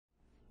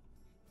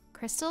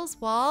crystals,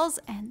 walls,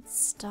 and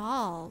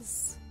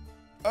stalls.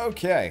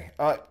 Okay.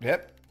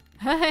 Yep.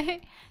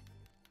 Hey,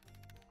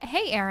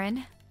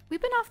 Aaron.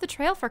 We've been off the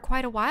trail for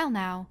quite a while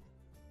now.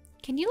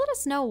 Can you let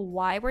us know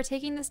why we're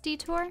taking this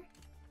detour?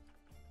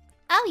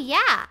 Oh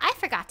yeah, I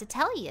forgot to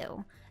tell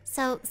you.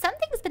 So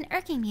something's been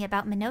irking me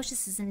about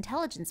Menoshis'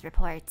 intelligence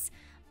reports.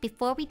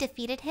 Before we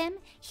defeated him,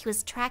 he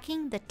was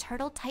tracking the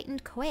turtle titan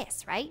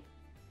Koeus, right?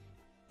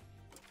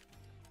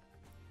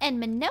 And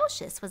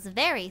Menoshis was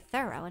very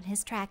thorough in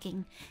his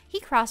tracking. He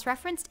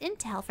cross-referenced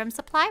intel from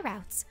supply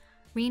routes,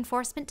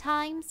 reinforcement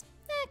times,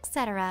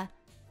 etc.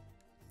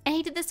 And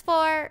he did this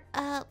for,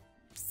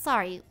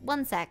 sorry,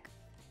 one sec.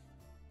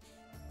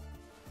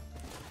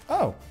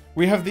 Oh,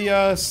 we have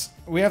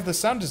the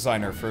sound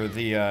designer for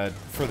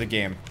the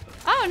game.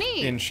 Oh,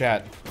 neat. In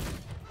chat.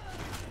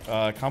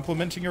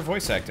 Complimenting your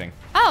voice acting.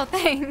 Oh,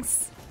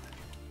 thanks.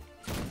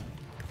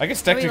 I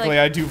guess technically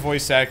I do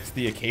voice act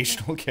the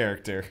occasional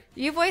character.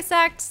 You voice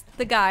act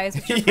the guys,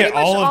 which are Yeah, pretty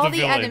much all the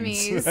villains.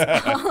 enemies.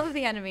 All of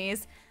the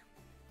enemies.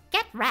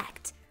 Get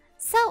wrecked.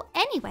 So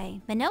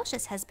anyway,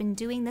 Menoshis has been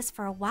doing this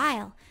for a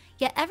while,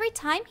 yet every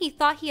time he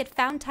thought he had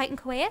found Titan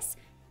Koeus,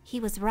 he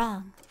was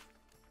wrong.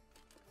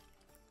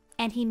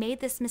 And he made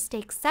this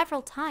mistake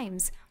several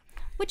times,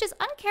 which is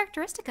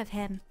uncharacteristic of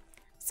him.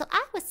 So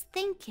I was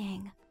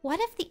thinking, what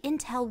if the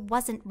intel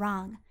wasn't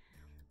wrong?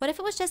 What if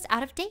it was just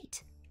out of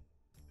date?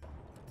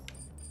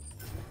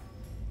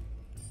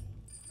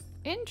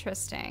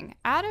 Interesting.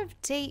 Out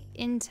of date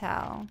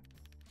intel.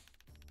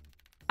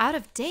 Out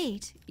of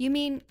date? You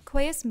mean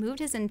Koeus moved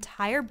his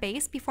entire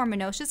base before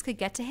Menoshis could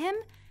get to him?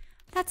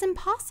 That's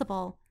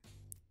impossible.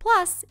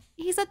 Plus,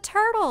 he's a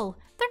turtle.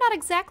 They're not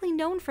exactly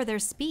known for their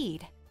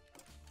speed.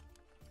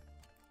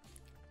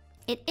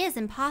 It is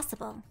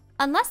impossible,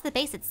 unless the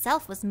base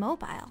itself was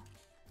mobile.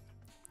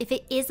 If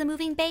it is a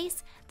moving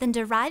base, then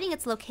deriving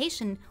its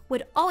location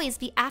would always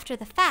be after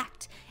the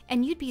fact,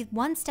 and you'd be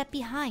one step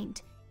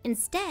behind.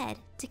 Instead,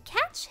 to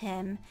catch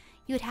him,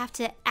 you'd have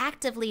to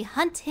actively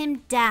hunt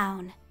him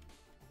down.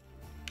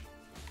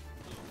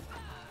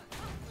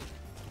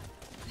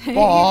 You're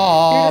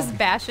just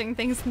bashing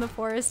things in the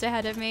forest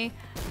ahead of me.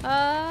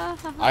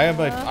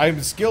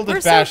 I'm skilled at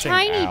We're bashing. so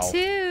tiny Ow.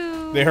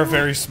 too. They are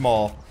very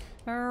small.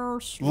 They're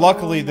small.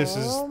 Luckily, this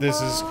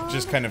is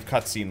just kind of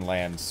cutscene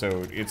land,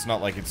 so it's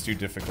not like it's too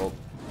difficult.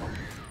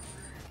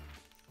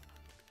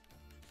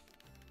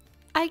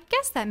 I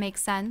guess that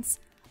makes sense,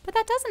 but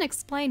that doesn't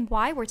explain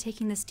why we're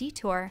taking this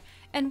detour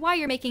and why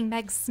you're making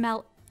Meg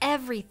smell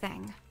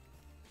everything.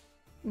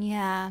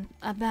 Yeah,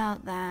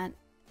 about that.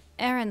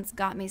 Aaron's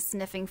got me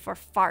sniffing for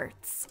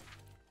farts.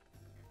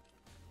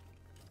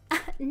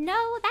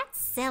 No, that's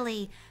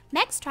silly.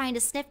 Meg's trying to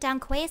sniff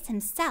down Koeus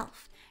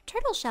himself.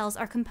 Turtle shells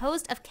are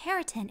composed of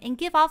keratin and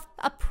give off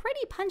a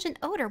pretty pungent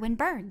odor when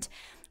burned,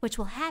 which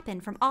will happen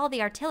from all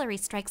the artillery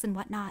strikes and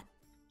whatnot.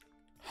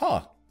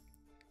 Huh.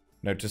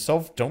 Note to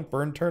self, don't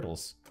burn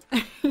turtles.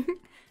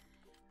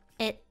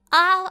 It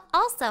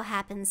also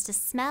happens to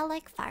smell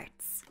like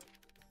farts.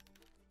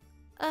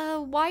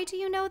 Why do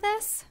you know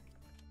this?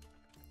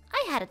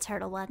 I had a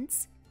turtle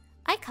once.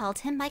 I called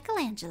him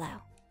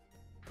Michelangelo.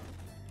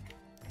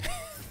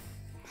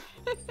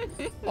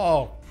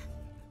 Oh.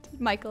 Did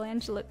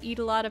Michelangelo eat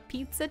a lot of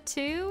pizza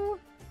too?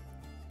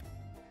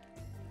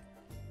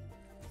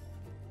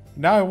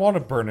 Now I want to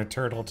burn a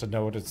turtle to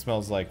know what it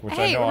smells like, which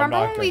I know I'm remember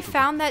not when going we to.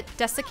 found that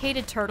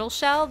desiccated turtle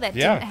shell that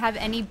didn't have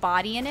any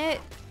body in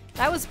it?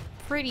 That was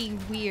pretty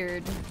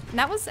weird. And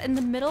that was in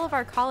the middle of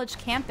our college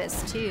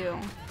campus too.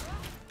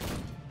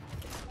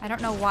 I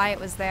don't know why it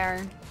was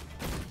there.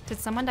 Did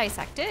someone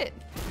dissect it?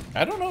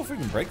 I don't know if we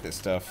can break this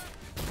stuff.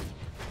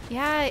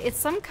 Yeah, it's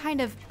some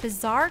kind of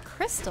bizarre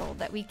crystal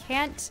that we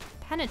can't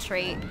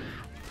penetrate.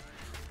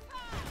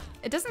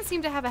 It doesn't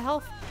seem to have a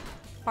health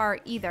bar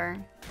either.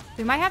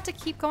 We might have to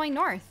keep going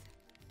north.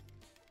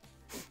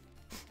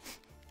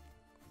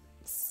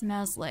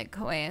 Smells like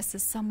Koeus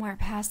is somewhere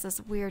past this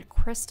weird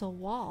crystal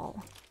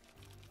wall.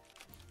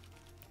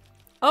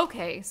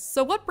 Okay,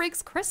 so what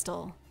breaks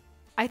crystal?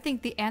 I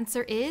think the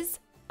answer is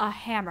a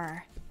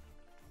hammer.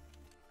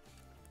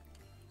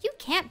 You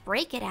can't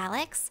break it,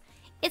 Alex.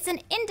 It's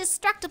an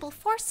indestructible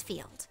force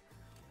field.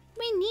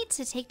 We need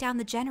to take down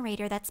the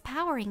generator that's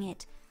powering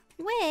it,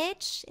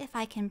 which, if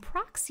I can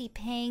proxy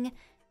ping,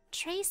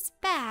 trace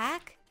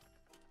back...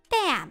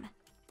 Bam!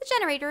 The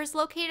generator is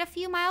located a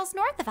few miles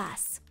north of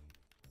us.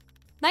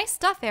 Nice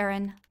stuff,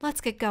 Aaron.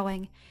 Let's get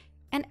going.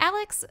 And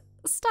Alex,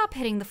 stop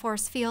hitting the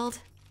force field.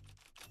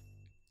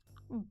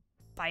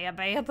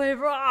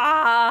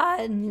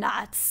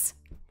 Nuts.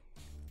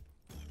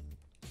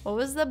 What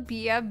was the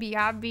bia?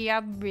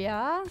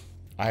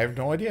 I have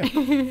no idea.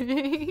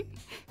 I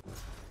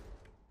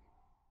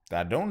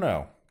don't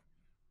know.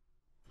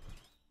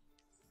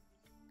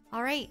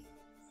 All right,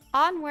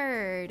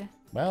 onward.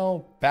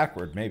 Well,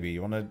 backward maybe.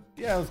 You want to?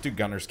 Yeah, let's do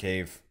Gunner's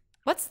Cave.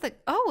 What's the?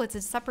 Oh, it's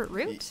a separate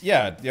route.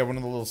 Yeah, one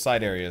of the little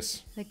side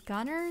areas. The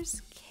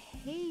Gunner's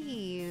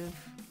Cave.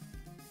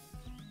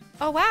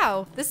 Oh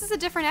wow, this is a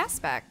different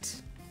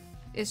aspect.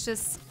 It's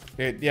just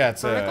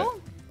It's vertical,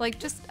 like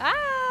just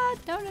Ah,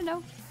 no, no,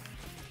 no.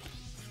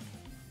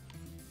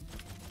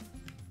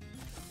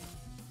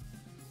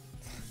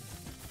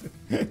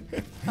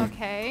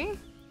 Okay.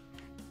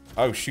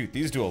 Oh shoot,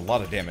 these do a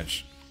lot of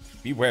damage.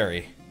 Be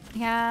wary.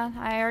 Yeah,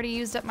 I already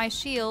used up my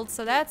shield,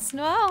 so that's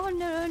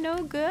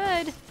no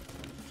good.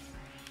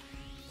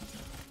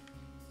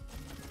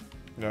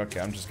 Okay,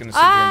 I'm just gonna sit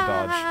here and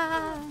dodge.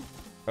 Ah!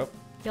 Oh,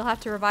 You'll have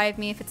to revive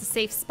me if it's a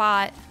safe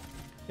spot.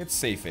 it's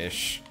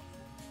safe-ish.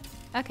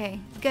 Okay,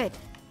 good.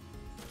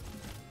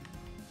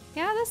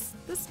 Yeah,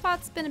 this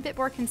spot's been a bit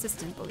more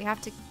consistent, but we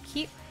have to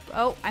keep...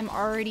 Oh, I'm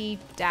already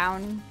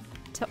down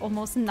to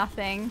almost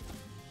nothing.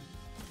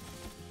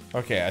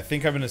 Okay, I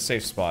think I'm in a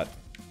safe spot.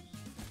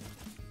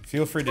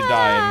 Feel free to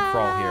die and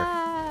crawl here.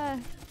 Ah!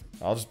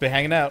 I'll just be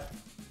hanging out.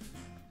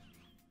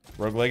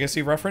 Rogue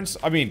Legacy reference?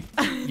 I mean,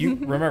 you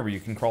remember you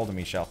can crawl to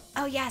me, Shell.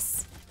 Oh,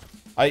 yes.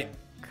 I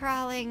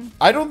Crawling.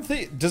 don't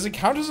think... Does it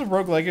count as a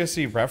Rogue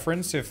Legacy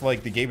reference if,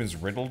 like, the game is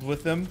riddled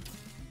with them?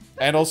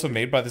 And also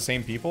made by the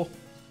same people?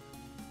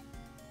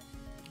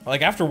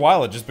 Like, after a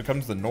while, it just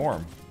becomes the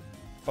norm.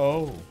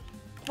 Oh.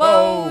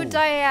 Whoa, Oh.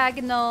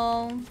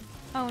 diagonal.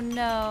 Oh,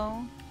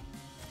 no.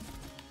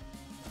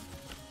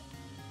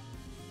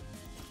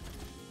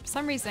 For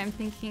some reason, I'm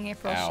thinking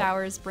April Ow.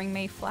 showers bring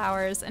May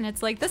flowers, and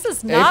it's like, this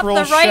is not April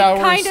the right showers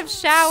kind of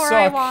shower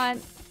I suck.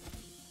 want.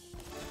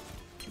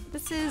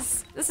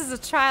 This is a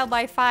trial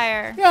by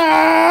fire.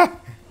 Ah!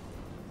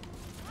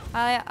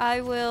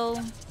 I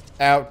will...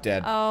 Out,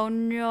 dead. Oh,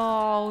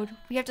 no.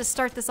 We have to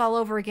start this all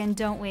over again,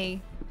 don't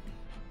we?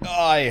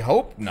 I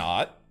hope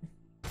not.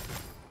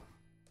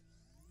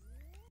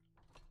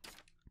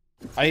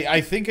 I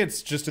think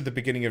it's just at the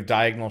beginning of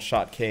Diagonal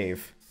Shot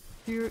Cave.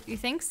 You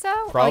think so?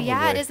 Probably. Oh,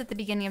 yeah, it is at the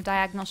beginning of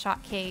Diagonal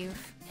Shot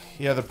Cave.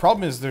 Yeah, the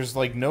problem is there's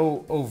like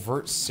no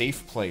overt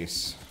safe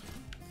place.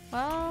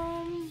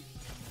 Well...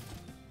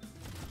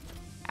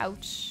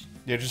 Ouch.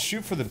 Yeah, just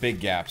shoot for the big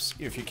gaps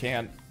if you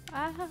can.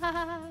 Ah.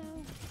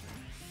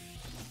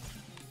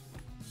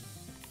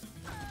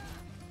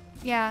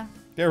 Yeah,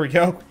 There we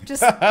go.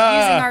 just using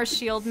our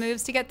shield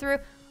moves to get through.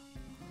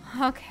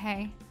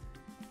 Okay.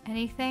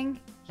 Anything?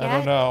 I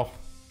don't know.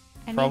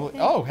 Probably.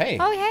 Anything? Oh, hey.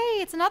 Oh,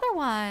 hey, it's another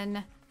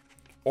one.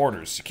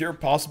 Orders. Secure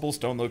possible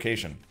stone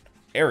location.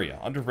 Area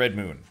under Red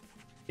Moon.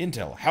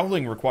 Intel.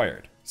 Howling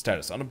required.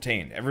 Status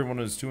unobtained. Everyone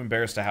is too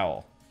embarrassed to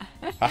howl.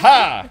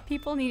 Haha!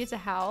 People needed to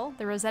howl.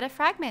 The Rosetta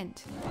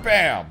Fragment.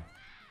 Bam!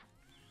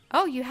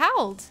 Oh, you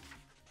howled.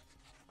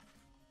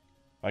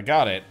 I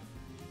got it.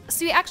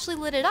 So you actually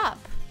lit it up.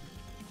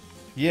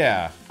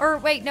 Yeah. Or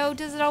wait, no,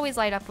 does it always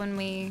light up when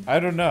we I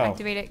don't know.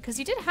 activate it? Because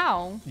you did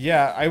howl.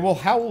 Yeah, I will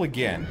howl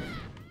again.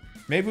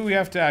 Maybe we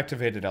have to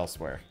activate it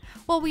elsewhere.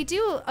 Well, we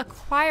do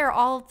acquire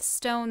all of the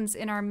stones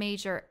in our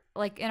major,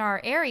 like in our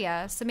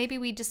area. So maybe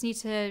we just need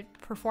to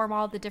perform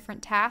all the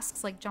different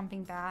tasks, like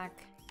jumping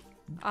back.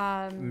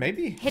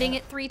 Maybe. Hitting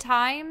it 3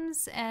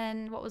 times,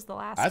 and what was the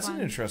last That's one?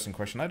 an interesting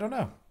question. I don't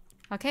know.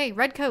 Okay,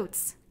 red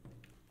coats.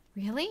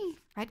 Really?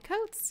 Red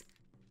coats?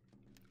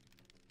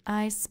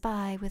 I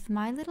spy with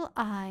my little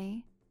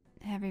eye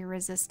heavy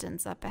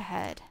resistance up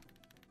ahead.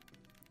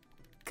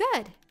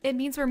 Good. It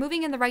means we're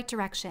moving in the right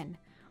direction.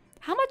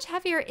 How much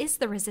heavier is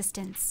the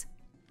resistance?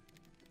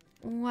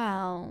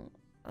 Well,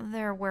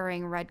 they're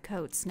wearing red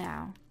coats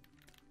now.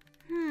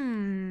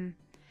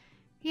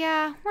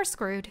 Yeah, we're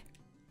screwed.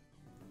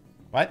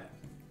 What?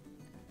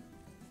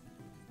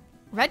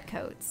 Red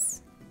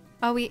coats?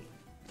 Oh, is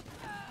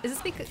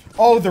this because...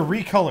 Oh, the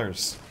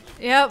recolors.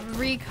 Yep,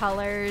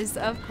 recolors,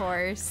 of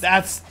course.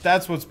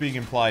 That's what's being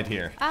implied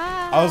here.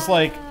 I was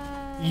like,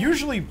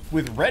 usually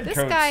with red This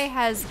coats... guy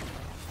has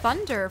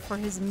thunder for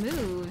his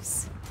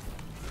moves.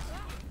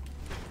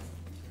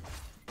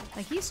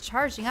 Like, he's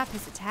charging up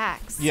his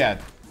attacks. Yeah.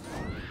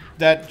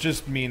 That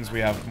just means we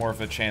have more of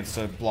a chance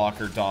to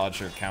block or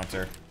dodge or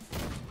counter.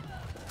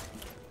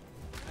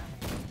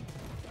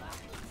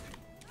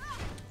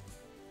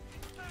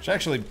 Which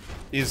actually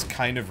is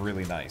kind of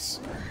really nice.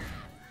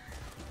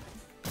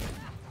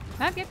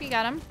 Yep, you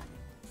got him.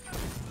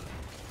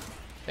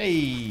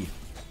 Hey!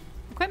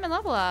 Equipment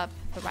level up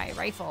for my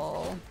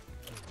rifle.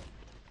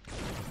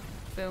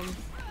 Boom.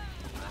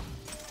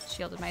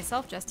 Shielded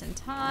myself just in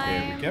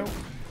time. There we go.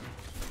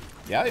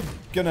 Yeah, I'm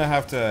gonna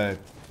have to...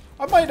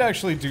 I might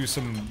actually do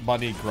some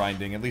money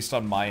grinding, at least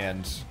on my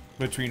end,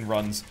 between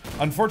runs.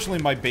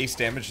 Unfortunately, my base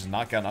damage has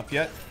not gone up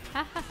yet.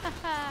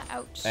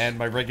 Ouch. And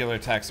my regular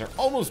attacks are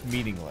almost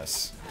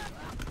meaningless.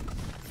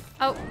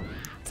 Oh,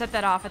 set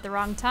that off at the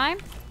wrong time.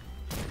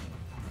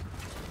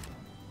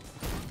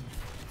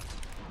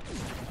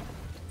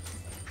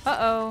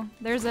 Uh-oh.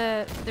 There's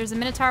a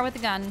Minotaur with a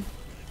gun.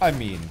 I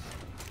mean,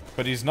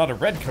 but he's not a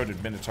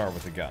red-coated Minotaur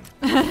with a gun.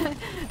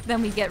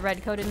 Then we get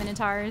red-coated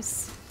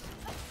Minotaurs.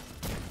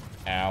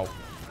 Ow.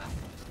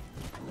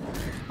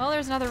 Well,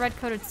 there's another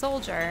red-coated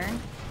soldier.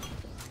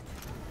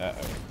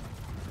 Uh-oh.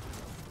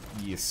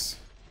 Yes.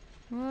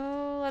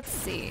 Well, let's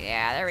see.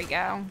 Yeah, there we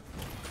go.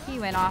 He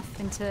went off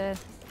into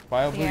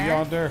Wildly the air.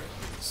 yonder.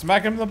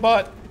 Smack him in the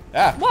butt.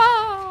 Ah.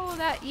 Whoa!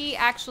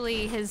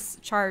 His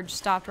charge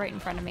stopped right in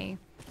front of me.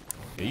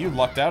 Yeah, you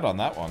lucked out on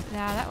that one.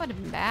 Yeah, that would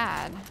have been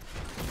bad.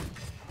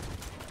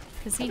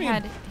 Because he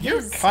had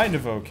You're his... kind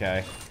of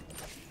okay.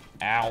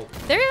 Ow.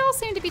 They all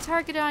seem to be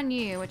targeted on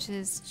you, which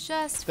is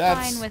just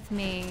fine with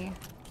me.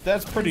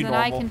 That's pretty normal.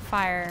 Then I can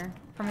fire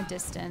from a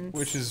distance.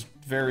 Which is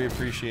very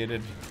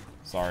appreciated.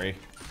 Sorry.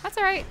 That's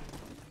alright.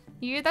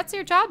 That's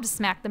your job to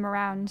smack them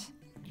around.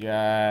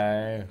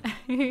 Yay.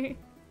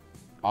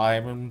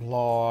 I'm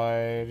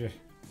employed.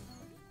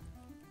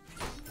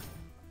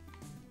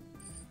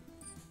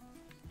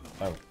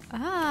 Oh.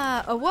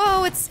 Ah, oh,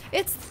 whoa, it's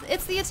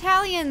the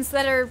Italians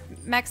that are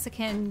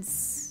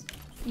Mexicans.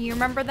 You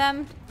remember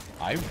them?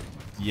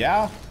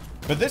 Yeah.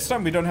 But this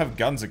time we don't have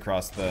guns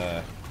across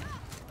the...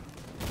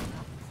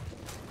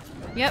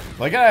 Yep.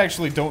 Like, I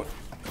actually don't...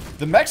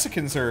 The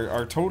Mexicans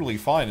are totally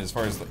fine as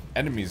far as the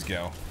enemies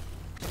go.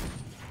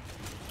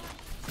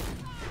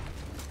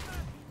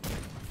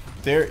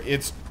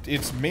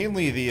 It's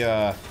mainly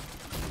the,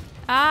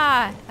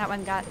 Ah, that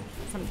one got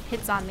some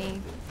hits on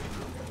me.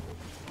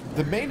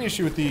 The main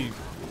issue with the...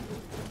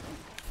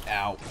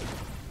 Ow.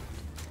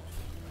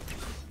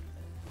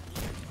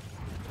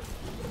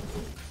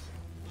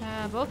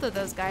 Both of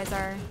those guys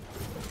are...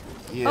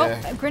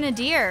 Yeah. Oh, a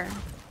Grenadier.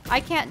 I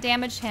can't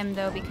damage him,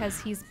 though, because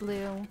he's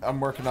blue. I'm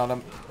working on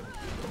him.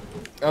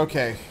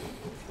 Okay.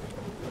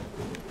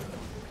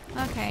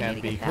 Okay, I Can't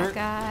need to be get that hurt.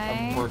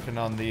 guy. I'm working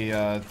on the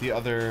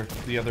other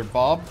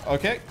Bob.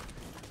 Okay.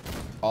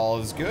 All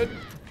is good.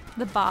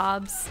 The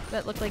Bobs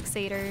that look like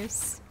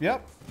satyrs.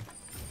 Yep.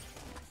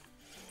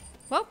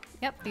 Well,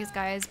 yep, these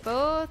guys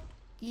both.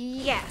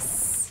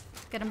 Yes.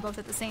 Get them both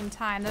at the same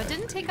time. Though it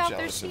didn't take out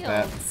their jealous of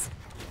that. shields.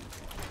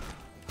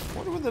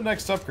 Wonder what the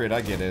next upgrade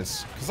I get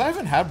is. Because I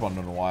haven't had one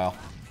in a while.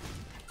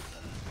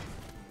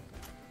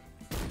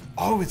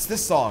 Oh, it's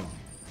this song.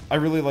 I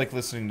really like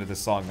listening to this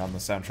song on the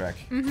soundtrack.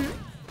 Mm-hmm.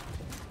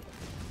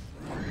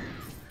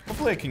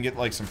 Hopefully I can get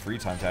like some free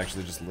time to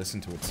actually just listen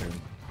to it soon.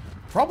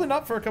 Probably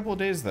not for a couple of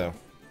days though.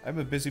 I'm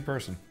a busy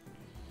person.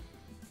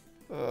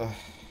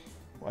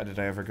 Why did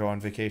I ever go on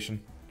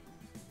vacation?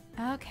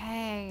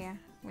 Okay,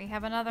 we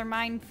have another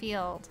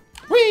minefield.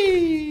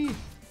 Whee!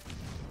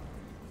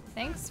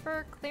 Thanks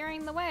for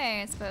clearing the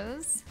way, I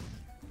suppose.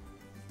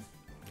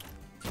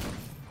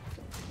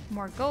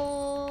 More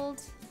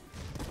gold.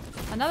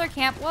 Another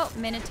camp. Whoa,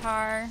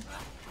 Minotaur.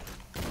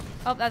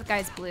 Oh, that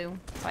guy's blue,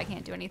 so I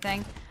can't do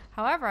anything.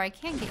 However, I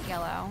can get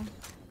yellow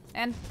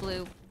and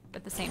blue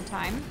at the same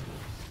time.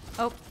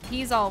 Oh,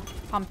 he's all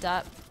pumped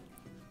up.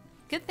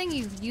 Good thing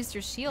you used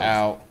your shield.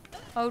 Ow.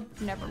 Oh,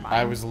 never mind.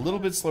 I was a little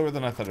bit slower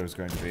than I thought it was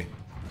going to be.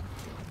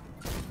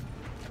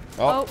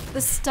 Oh,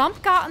 the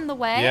stump got in the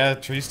way? Yeah,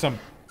 tree stump.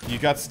 You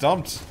got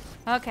stumped.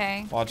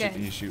 Okay, Watch good. it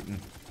be shooting.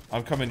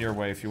 I'm coming your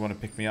way if you want to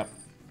pick me up.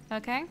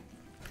 Okay.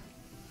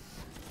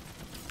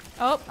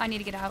 Oh, I need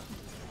to get out.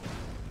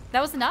 That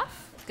was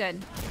enough?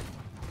 Good.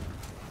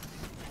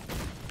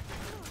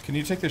 Can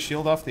you take the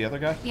shield off the other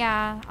guy?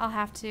 Yeah, I'll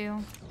have to.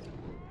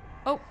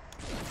 Oh,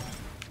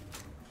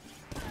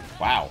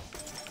 Wow.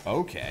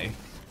 Okay.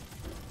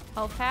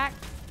 health pack.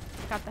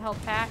 Got the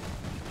health pack.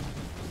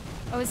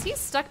 Oh, is he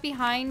stuck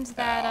behind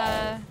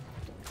that,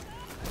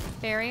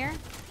 barrier?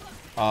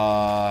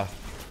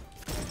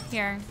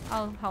 Here,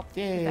 I'll help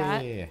with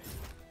that. Yeah.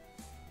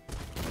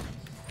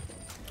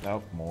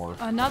 Nope, more.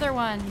 Another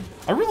one.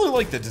 I really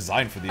like the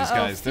design for these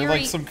guys. They're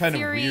like some kind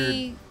of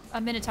weird...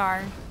 A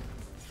Minotaur.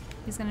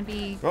 He's gonna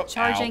be Oh,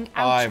 charging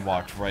ow. out. I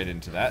walked right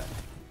into that.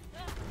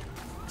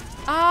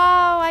 Oh,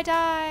 I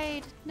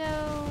died.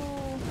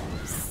 No.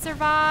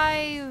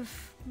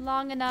 Survive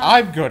long enough.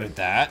 I'm good at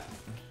that.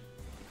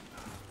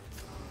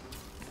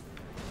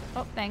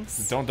 Oh,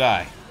 thanks. Don't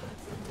die.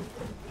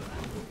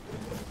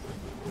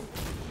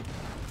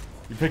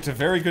 You picked a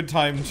very good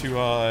time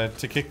to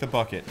kick the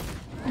bucket.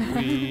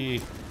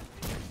 We...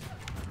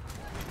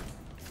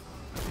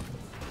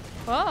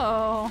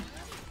 Whoa.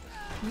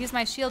 Use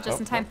my shield just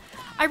in time.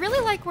 I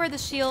really like where the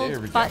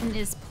shield button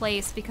is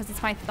placed because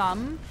it's my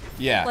thumb.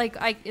 Yeah. Like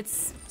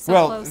it's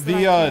so close.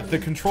 The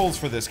controls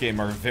for this game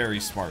are very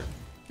smart.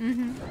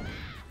 Mm-hmm.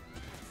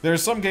 There are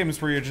some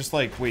games where you're just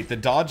like, wait, the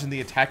dodge and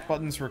the attack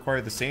buttons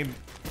require the same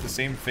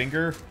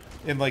finger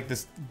in like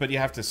this, but you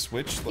have to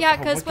switch. Yeah,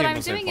 because what I'm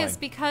doing is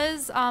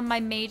because my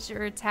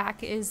major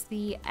attack is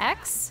the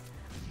X.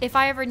 If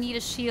I ever need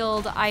a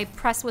shield, I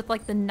press with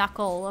like the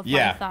knuckle of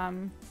my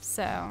thumb.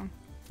 So.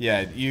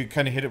 Yeah, you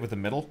kind of hit it with the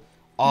middle.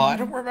 I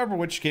don't remember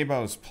which game I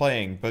was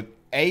playing, but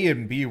A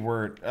and B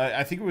were,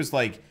 I think it was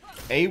like,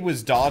 A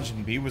was dodge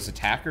and B was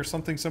attack or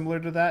something similar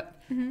to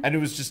that. And it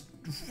was just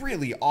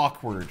really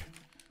awkward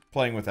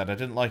playing with that. I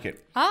didn't like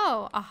it.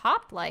 Oh, a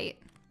hoplite.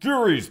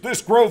 Furies,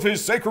 this grove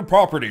is sacred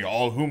property.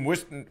 All whom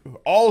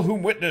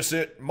witness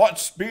it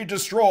must be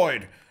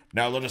destroyed.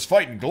 Now let us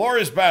fight in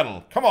glorious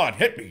battle. Come on,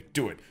 hit me.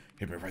 Do it.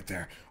 Hit me right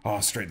there. Oh,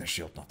 straight in the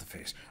shield, not the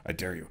face. I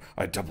dare you.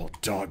 I double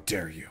dog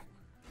dare you.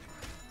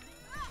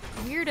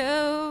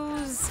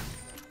 Weirdos.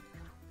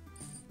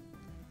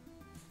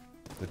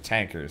 The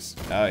tankers.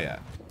 Oh, yeah.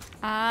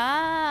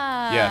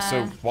 Ah. Yeah,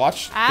 so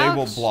watch. Ouch. They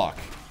will block.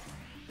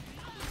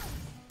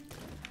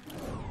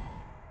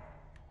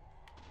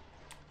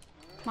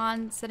 Come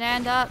on,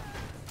 stand up.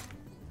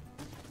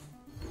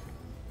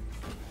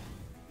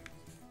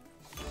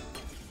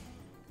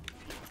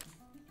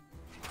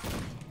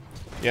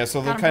 Yeah,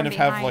 so they'll Got him kind from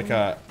of have like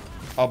behind.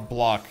 a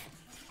block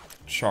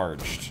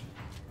charged.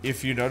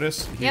 If you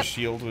notice, his Yep.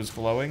 shield was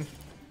glowing.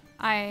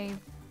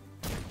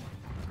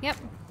 Yep.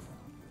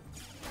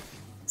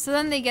 So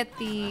then they get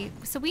the...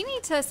 So we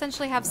need to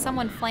essentially have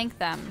someone flank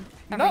them.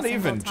 every Not single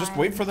even. Just time.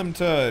 wait for them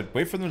to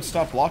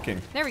stop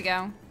blocking, There we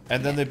go.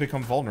 and then they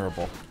become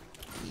vulnerable.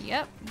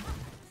 Yep.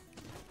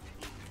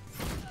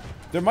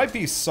 There might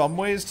be some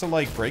ways to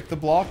like break the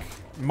block.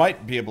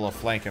 Might be able to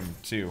flank him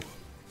too.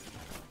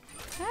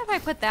 How if I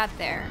put that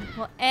there?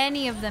 Will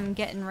any of them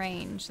get in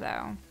range,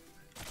 though?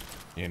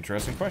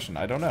 Interesting question.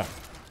 I don't know.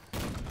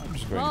 I'm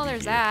just going Well, to be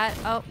there's here. that.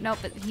 Oh, nope,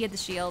 but he had the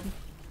shield.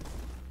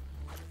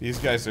 These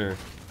guys are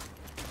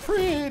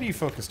pretty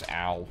focused.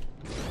 Ow.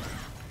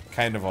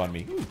 Kind of on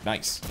me. Ooh,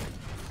 nice.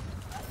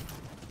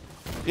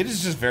 It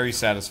is just very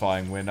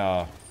satisfying when,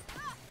 Whoa.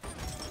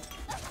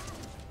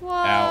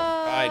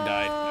 Ow.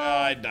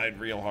 I died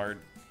real hard.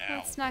 Ow.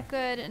 That's not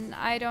good, and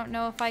I don't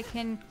know if I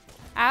can...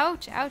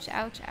 Ouch, ouch,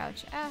 ouch,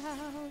 ouch,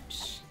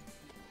 ouch.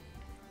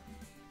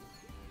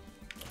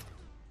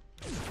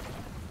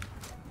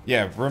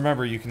 Yeah,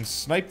 remember, you can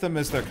snipe them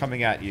as they're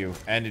coming at you,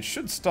 and it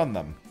should stun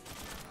them.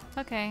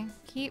 Okay,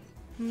 keep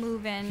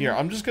moving. Here,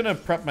 I'm just gonna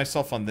prep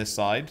myself on this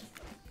side.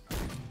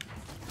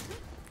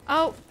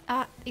 Oh,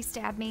 he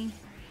stabbed me.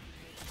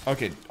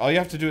 Okay, all you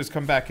have to do is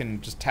come back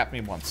and just tap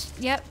me once.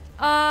 Yep.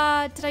 Did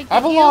I get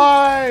I'm you?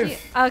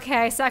 alive! Okay,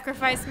 I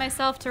sacrificed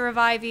myself to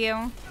revive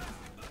you.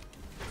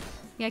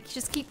 Yeah,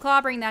 just keep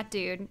clobbering that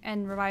dude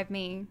and revive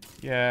me.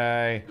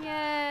 Yay.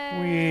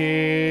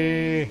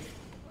 Yay. Wee.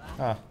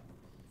 Huh.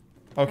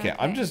 Okay,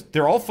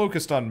 they're all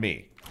focused on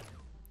me.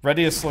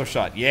 Ready a slow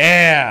shot.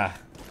 Yeah!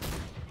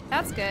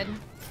 That's good.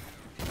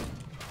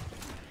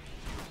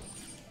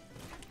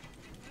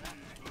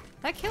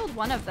 That killed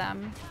one of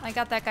them. I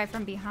got that guy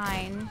from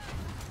behind.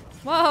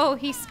 Whoa,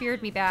 he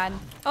speared me bad.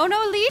 Oh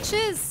no,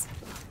 leeches!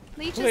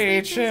 Leeches,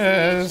 leeches,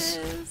 Leeches.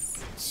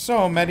 leeches.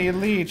 So many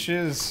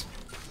leeches.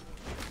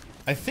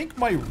 I think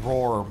my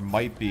roar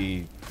might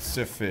be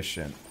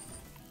sufficient.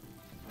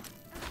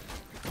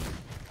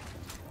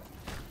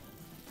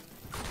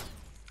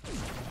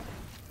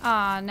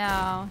 Aw,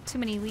 no. Too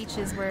many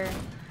leeches were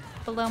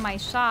below my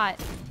shot.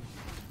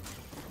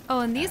 Oh,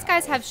 and these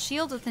guys have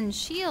shield within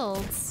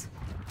shields.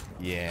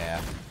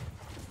 Yeah.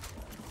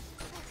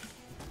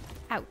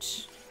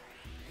 Ouch.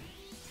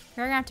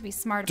 You're gonna have to be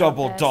smart about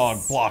Double this.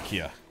 dog block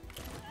ya.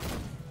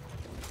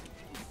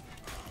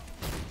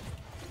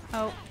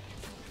 Oh.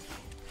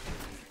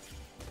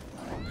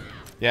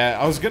 Yeah,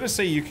 I was gonna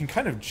say you can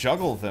kind of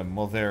juggle them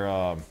while they're,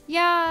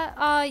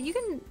 Yeah, you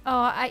can...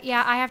 Oh,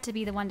 yeah, I have to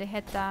be the one to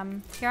hit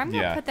them. Here, I'm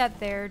gonna Yeah. put that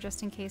there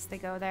just in case they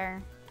go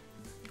there.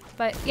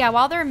 But, yeah,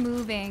 while they're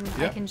moving,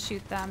 I Yeah. can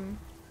shoot them.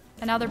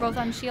 And now they're both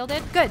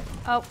unshielded. Good.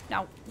 Oh,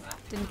 no.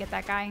 Didn't get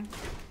that guy.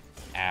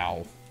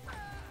 Ow.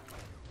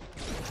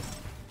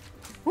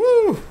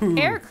 Woo!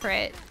 Air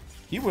crit.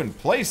 He went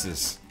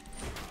places.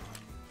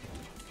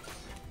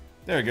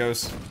 There it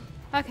goes.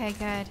 Okay,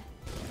 good.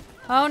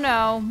 Oh,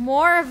 no.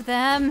 More of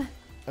them.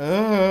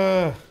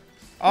 Is...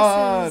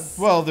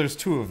 well, there's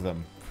two of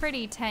them.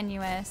 Pretty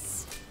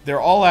tenuous. They're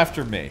all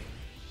after me.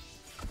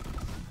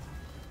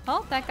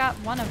 Well, that got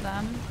one of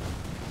them.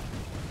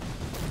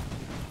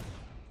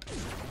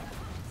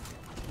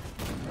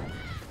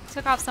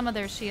 Took off some of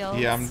their shields.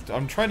 Yeah,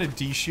 I'm trying to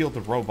de-shield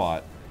the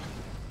robot.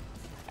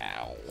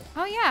 Ow.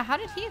 Oh yeah, how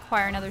did he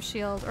acquire another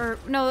shield? Or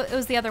no, it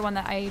was the other one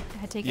that I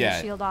had taken Yeah.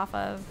 the shield off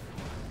of.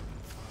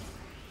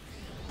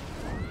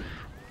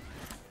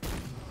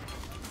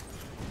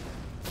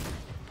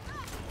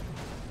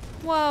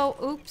 Whoa,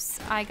 oops,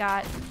 I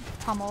got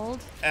pummeled.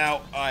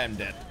 Ow, I am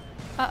dead.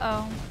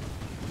 Uh-oh.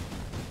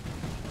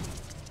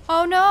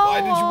 Oh no!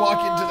 Why did you walk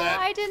into that?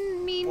 I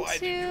didn't mean Why to.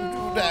 did you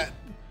do that?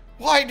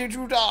 Why did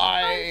you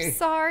die? I'm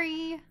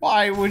sorry.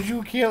 Why would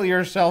you kill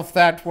yourself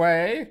that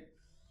way?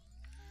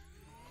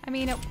 I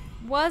mean, it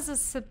was a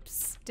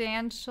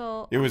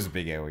substantial... It was a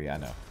big AoE, I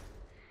know.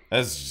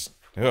 That's just,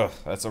 ugh,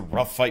 that's a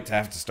rough fight to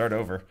have to start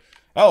over.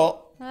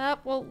 Oh, well,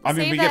 well, I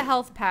mean, save we that get-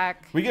 health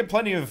pack. we get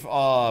plenty of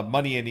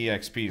money in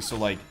EXP, so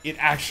like, it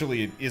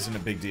actually isn't a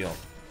big deal.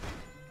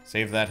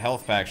 Save that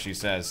health pack, she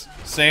says.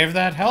 Save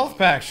that health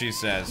pack, she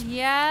says.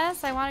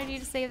 Yes, I wanted you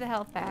to save the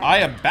health pack. I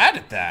am bad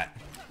at that.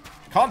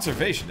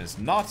 Conservation is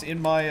not in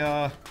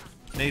my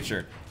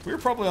nature. We were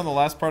probably on the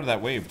last part of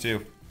that wave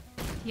too.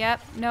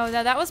 Yep. No,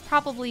 that was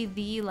probably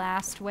the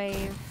last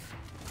wave.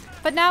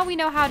 But now we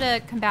know how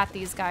to combat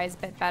these guys a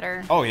bit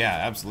better. Oh yeah,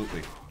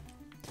 absolutely.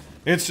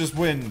 It's just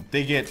when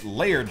they get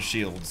layered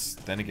shields,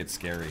 then it gets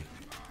scary.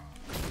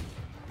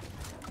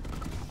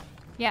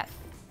 Yeah.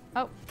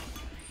 Oh.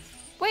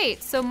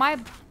 Wait, so my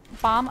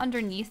bomb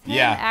underneath him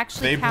Yeah,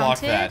 actually they block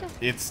counted? that.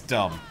 It's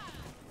dumb.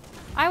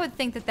 I would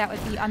think that that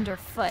would be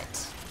underfoot.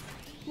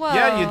 Whoa.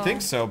 Yeah, you'd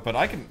think so, but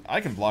I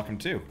can block him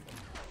too.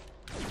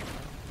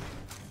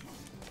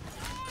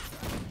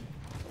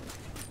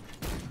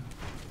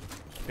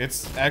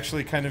 It's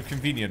actually kind of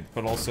convenient,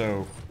 but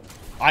also...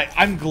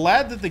 I'm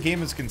glad that the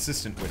game is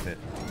consistent with it,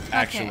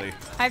 actually. Okay.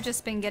 I've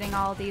just been getting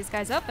all these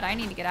guys up, but I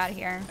need to get out of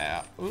here.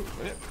 Ooh.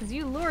 Because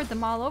you lured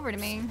them all over to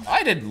me.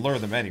 I didn't lure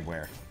them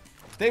anywhere.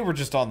 They were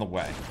just on the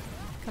way.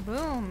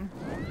 Kaboom.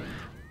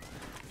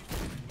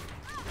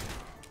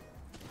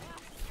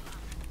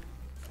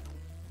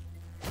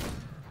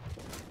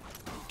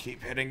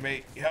 Keep hitting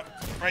me.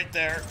 Yep, right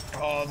there.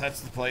 Oh, that's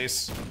the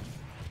place.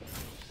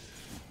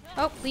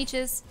 Oh,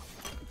 leeches.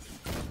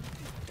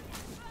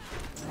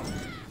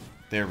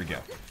 There we go.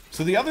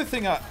 So the other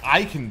thing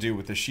I can do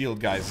with the shield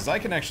guys is I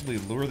can actually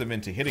lure them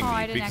into hitting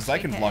me because I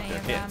can block their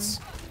hits.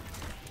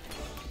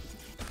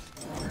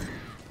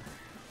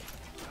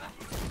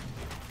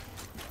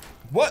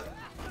 What?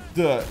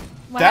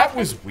 That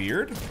was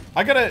weird.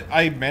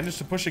 I managed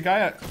to push a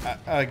guy out of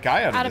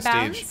the stage.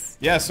 Bounds?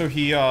 Yeah, so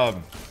he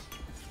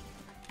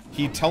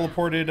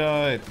teleported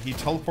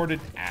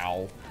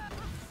ow.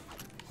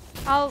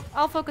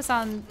 I'll focus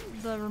on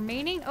the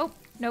remaining. Oh,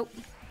 nope.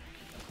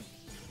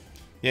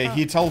 Yeah,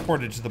 he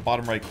teleported to the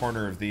bottom right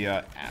corner of the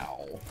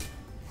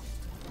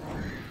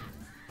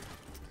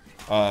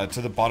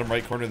to the bottom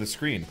right corner of the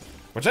screen,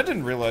 which I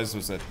didn't realize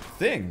was a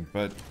thing,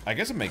 but I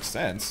guess it makes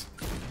sense.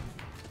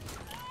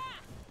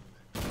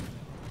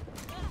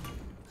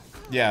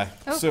 Yeah.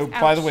 Oh, so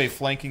ouch. by the way,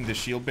 flanking the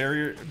shield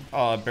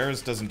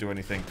bearers doesn't do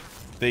anything.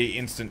 They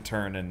instant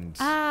turn and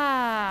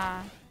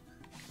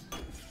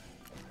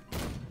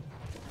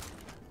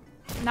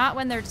not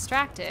when they're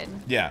distracted.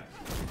 yeah.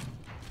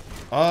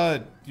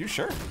 You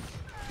sure?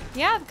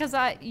 Yeah, because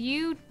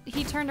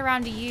he turned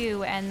around to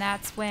you, and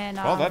that's when.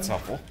 Well, that's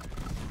helpful.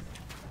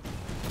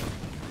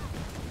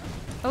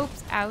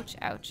 Oops! Ouch!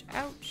 Ouch!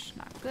 Ouch!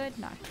 Not good!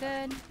 Not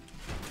good.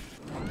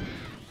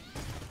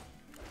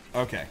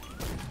 Okay.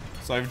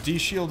 So I've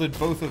de-shielded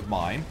both of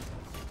mine.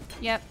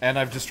 Yep. And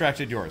I've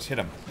distracted yours. Hit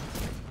him.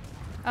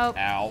 Oh.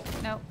 Ow.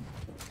 Nope.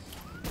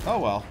 Oh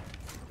well.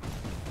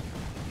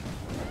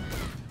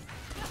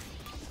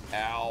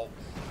 Ow.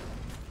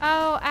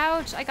 Oh,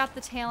 ouch! I got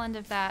the tail end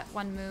of that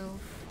one move.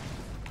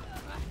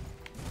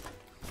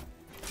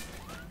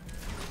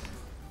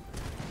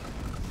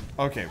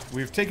 Okay,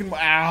 we've taken.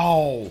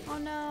 Ow! Oh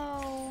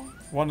no!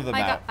 One of them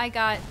out. I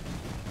got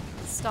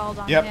stalled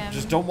on Yep. him.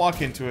 Just don't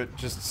walk into it.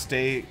 Just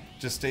stay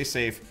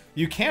safe.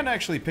 You can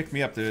actually pick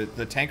me up.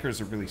 The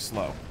tankers are really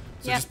slow,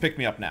 so Yep. just pick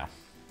me up now.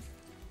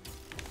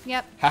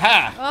 Yep.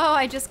 Haha! Oh,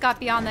 I just got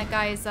beyond that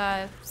guy's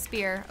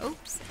spear.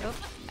 Oops. Oh,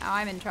 now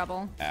I'm in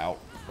trouble. Ow.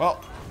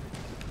 Well,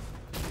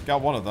 got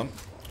one of them.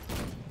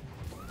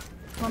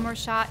 One more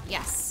shot.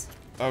 Yes.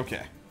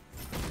 Okay.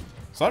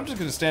 So I'm just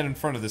gonna stand in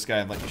front of this guy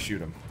and let you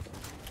shoot him.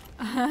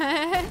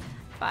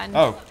 Fun.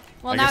 Oh.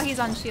 Well, I now guess- he's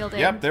unshielded.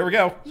 Yep. There we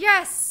go.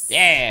 Yes.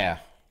 Yeah.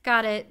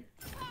 Got it.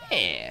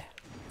 Yeah.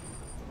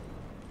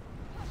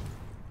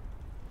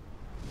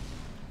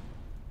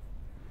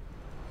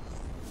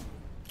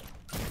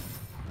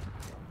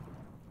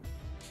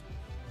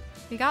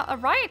 We got a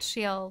riot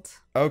shield.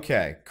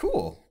 Okay.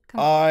 Cool.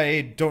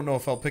 I don't know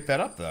if I'll pick that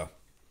up though.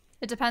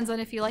 It depends on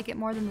if you like it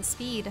more than the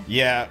speed.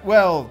 Yeah.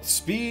 Well,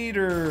 speed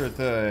or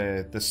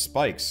the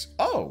spikes.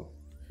 Oh.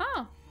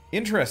 Oh.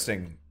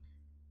 Interesting.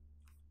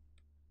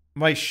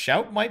 My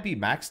shout might be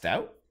maxed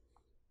out?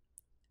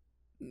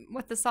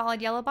 With the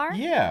solid yellow bar?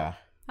 Yeah.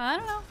 I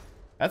don't know.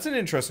 That's an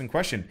interesting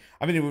question.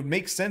 I mean, it would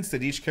make sense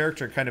that each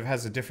character kind of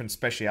has a different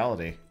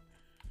speciality.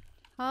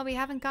 Well, we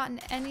haven't gotten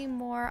any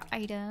more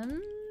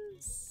items.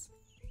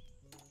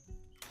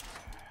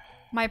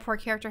 My poor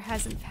character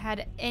hasn't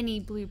had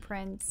any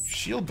blueprints.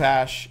 Shield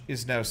Bash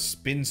is now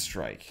Spin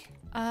Strike.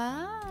 Oh.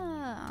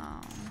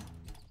 I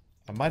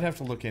might have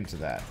to look into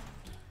that.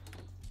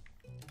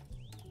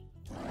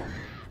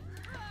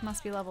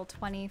 Must be level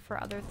 20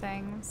 for other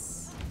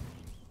things.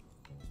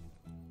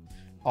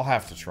 I'll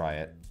have to try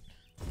it.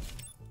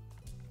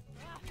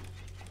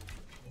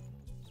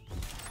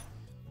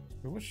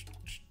 Which...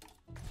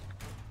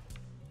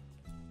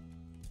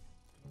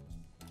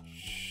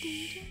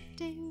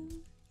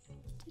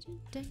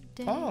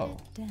 Oh.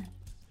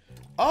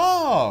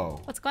 Oh!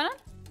 What's going on?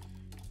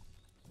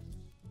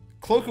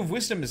 Cloak of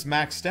Wisdom is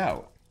maxed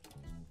out.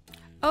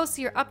 Oh,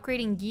 so you're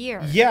upgrading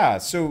gear. Yeah,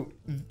 so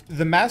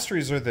the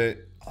masteries are the...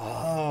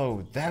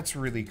 Oh, that's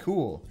really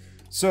cool.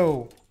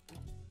 So,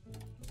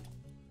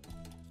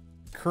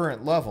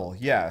 current level,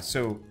 yeah.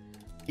 So,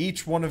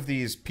 each one of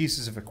these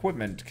pieces of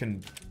equipment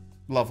can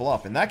level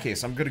up. In that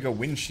case, I'm going to go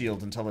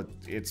Windshield until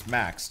it's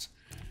maxed.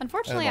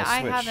 Unfortunately, And then I'll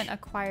I switch. haven't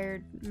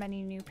acquired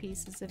many new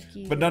pieces of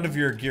gear. But none of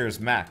your gear is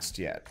maxed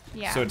yet.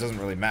 Yeah. So it doesn't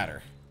really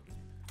matter.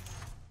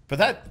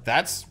 But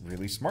that's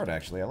really smart,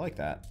 actually. I like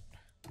that.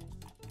 Do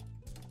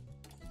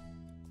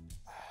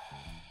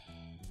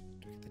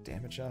I get the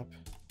damage up?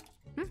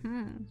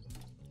 Mm-hmm.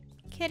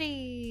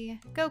 Kitty!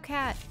 Go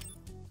cat!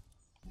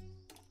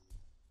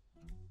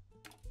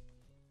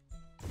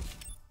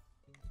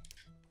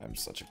 I'm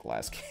such a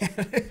glass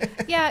cannon.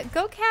 Yeah,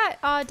 Go cat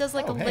does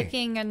like Oh, a hey.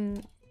 licking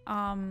and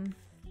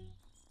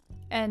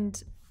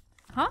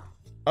huh?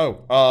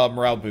 Oh,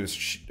 morale boost.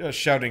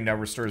 Shouting now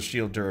restores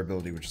shield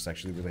durability, which is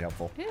actually really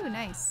helpful. Ooh,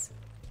 nice.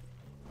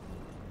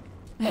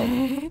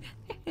 Oh.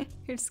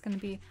 You're just gonna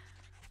be...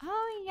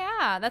 Oh,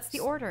 yeah, that's the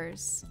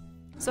orders.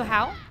 So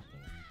how?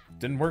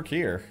 Didn't work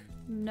here.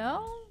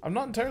 No? I'm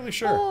not entirely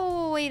sure.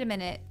 Oh, wait a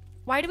minute.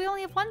 Why do we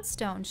only have one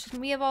stone?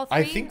 Shouldn't we have all three?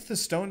 I think the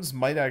stones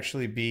might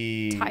actually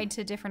be... tied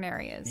to different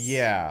areas.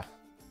 Yeah.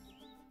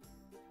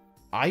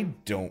 I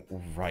don't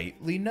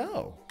rightly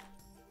know.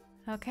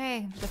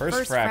 Okay, the First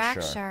first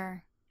fracture.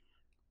 fracture.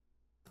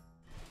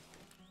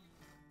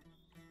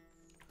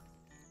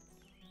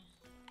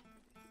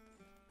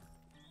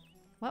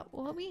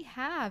 What we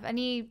have?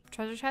 Any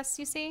treasure chests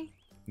you see?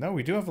 No,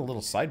 we do have a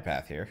little side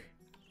path here.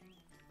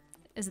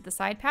 Is it the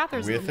side path or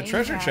is it With the the main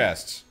treasure path?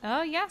 chest.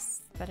 Oh,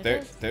 yes. But it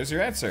is. There's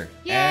your answer.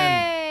 Yay!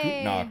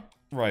 And Gootnock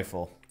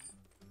rifle.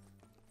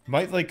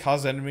 Might, like,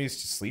 cause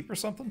enemies to sleep or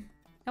something?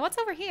 And what's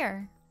over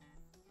here?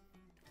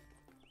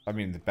 I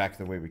mean, back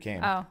the way we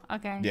came. Oh,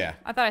 okay. Yeah.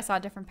 I thought I saw a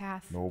different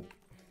path. Nope.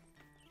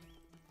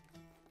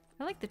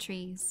 I like the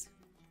trees.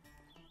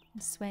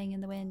 Swaying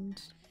in the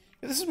wind.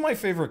 This is my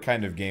favorite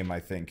kind of game, I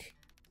think.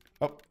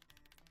 Oh.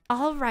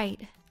 All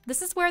right.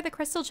 This is where the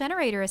crystal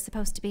generator is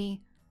supposed to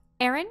be.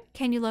 Aaron,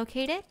 can you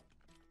locate it?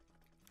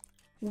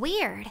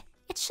 Weird.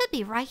 It should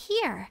be right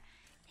here.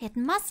 It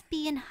must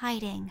be in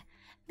hiding.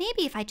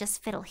 Maybe if I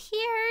just fiddle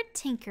here,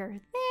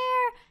 tinker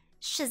there.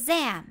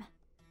 Shazam!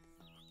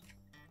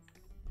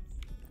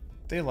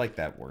 They like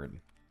that word.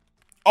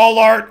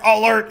 Alert!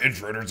 Alert!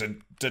 Intruders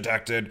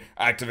detected.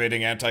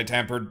 Activating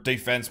anti-tampered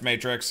defense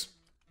matrix.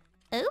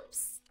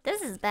 Oops,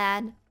 this is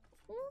bad.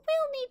 We'll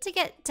need to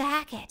get to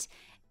hack it.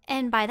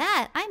 And by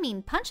that, I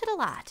mean punch it a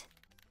lot.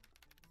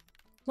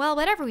 Well,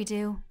 whatever we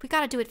do, we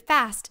gotta do it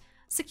fast.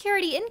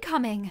 Security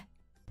incoming.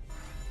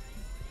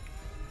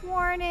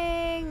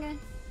 Warning.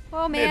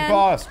 Oh, man.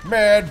 Mid-boss!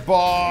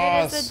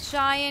 Mid-boss! It is a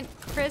giant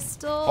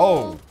crystal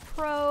Oh.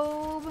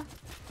 probe.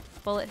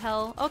 Bullet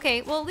hell.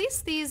 Okay, well, at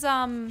least these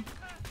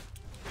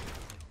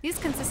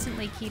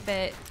consistently keep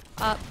it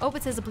up. Oh,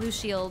 it says a blue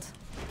shield.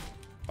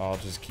 I'll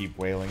just keep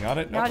wailing on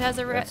it. Now it has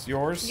a That's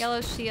yours.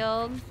 yellow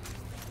shield.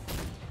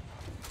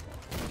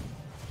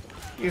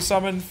 You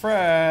summoned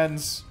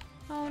friends.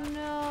 Oh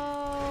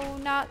no,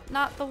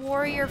 not the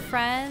warrior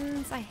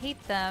friends. I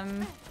hate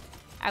them.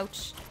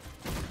 Ouch.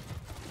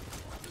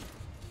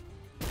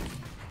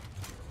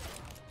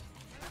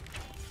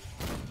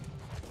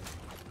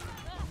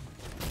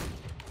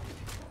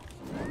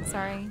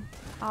 Sorry.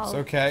 It's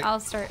okay. I'll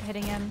start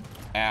hitting him.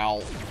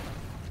 Ow.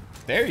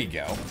 There you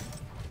go.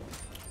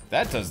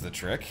 That does the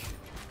trick.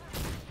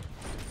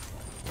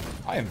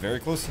 I am very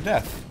close to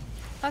death.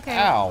 Okay,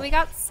 Ow. we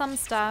got some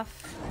stuff.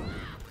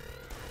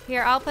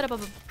 Here, I'll put up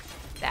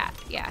that.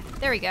 Yeah,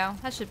 there we go.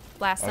 That should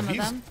blast some of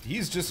them.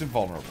 He's just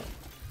invulnerable.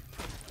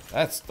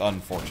 That's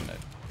unfortunate.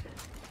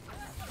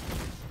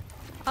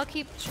 I'll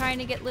keep trying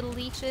to get little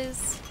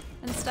leeches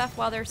and stuff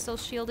while they're still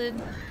shielded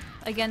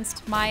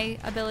against my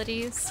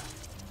abilities.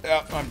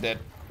 Yeah, I'm dead.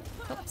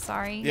 Oh,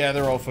 sorry. Yeah,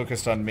 they're all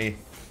focused on me.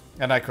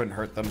 And I couldn't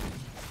hurt them.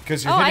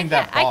 Because you're Oh, hitting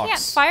that box. I can't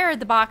fire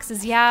the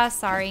boxes. Yeah,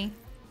 sorry.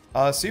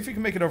 See if you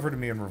can make it over to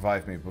me and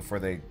revive me before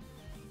they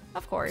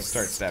Of course.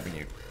 start stabbing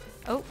you.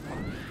 Oh,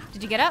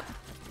 did you get up?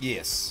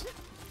 Yes.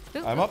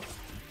 Oop. I'm up.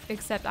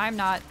 Except I'm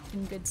not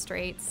in good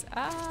straits.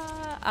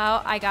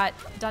 Oh, I got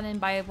done in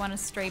by one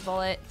stray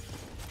bullet.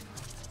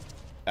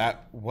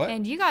 What?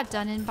 And you got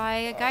done in by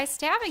a guy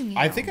stabbing you.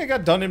 I think I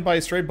got done in by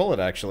a stray bullet,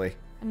 actually.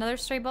 Another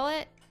stray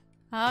bullet?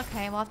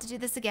 Okay, we'll have to do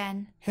this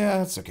again. Yeah,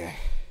 that's okay.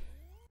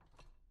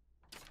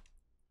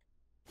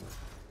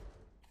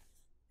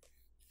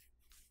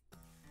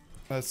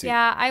 Let's see.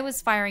 Yeah, I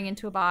was firing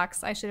into a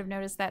box. I should have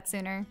noticed that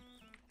sooner.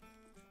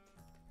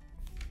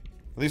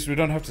 At least we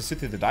don't have to sit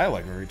through the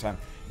dialogue every time.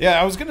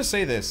 Yeah, I was gonna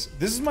say this.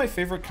 This is my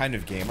favorite kind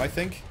of game, I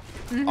think.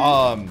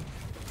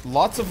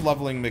 Lots of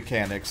leveling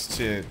mechanics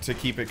to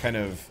keep it kind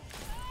of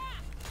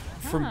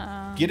from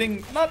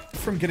not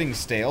from getting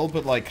stale,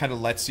 but like kind of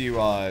lets you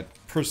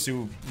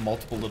pursue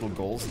multiple little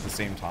goals at the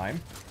same time.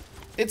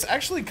 It's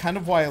actually kind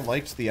of why I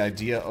liked the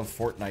idea of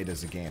Fortnite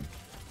as a game.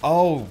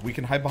 Oh, we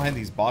can hide behind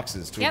these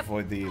boxes to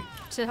avoid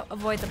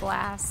the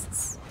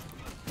blasts.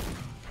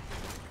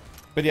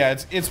 But yeah,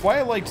 it's why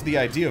I liked the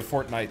idea of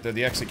Fortnite, though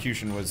the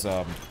execution was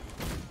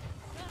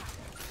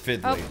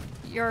fiddly. Oh,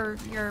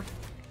 your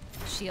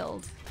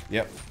shield.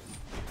 Yep.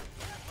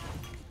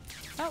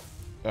 Oh.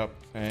 Oh,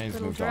 and he's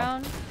Little moved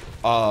drone.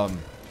 on.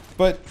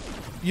 But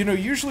you know,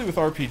 usually with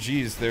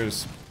RPGs,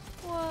 there's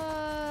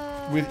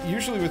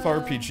usually with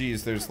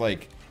RPGs, there's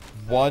like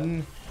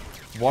one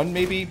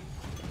maybe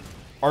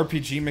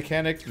RPG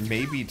mechanic,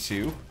 maybe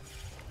two.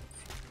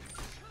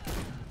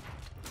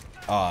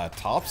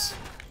 Tops.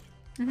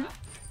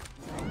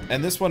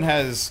 And this one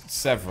has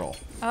several.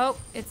 Oh,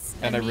 it's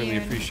And I really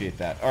immune. appreciate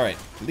that. All right,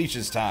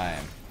 leeches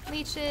time.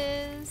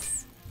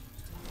 Leeches.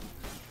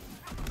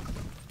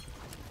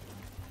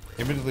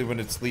 Admittedly, when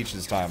it's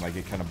leeches time, I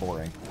get kind of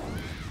boring.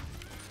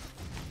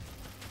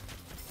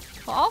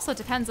 Well, also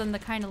depends on the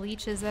kind of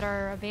leeches that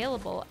are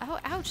available. Oh,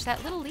 ouch,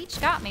 that little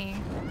leech got me.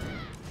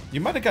 You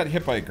might have got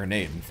hit by a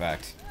grenade, in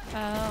fact.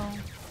 Oh.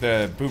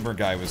 The boomer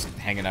guy was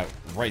hanging out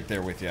right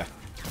there with you.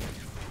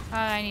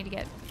 I need to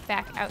get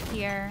back out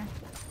here.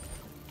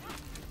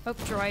 Oh,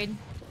 droid.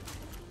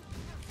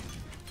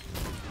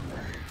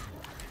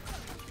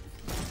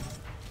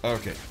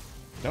 Okay.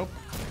 Nope.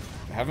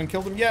 Haven't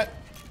killed him yet.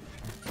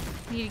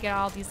 Need to get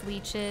all these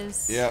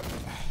leeches. Yep.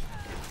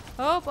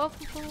 Oh,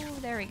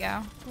 there we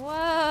go.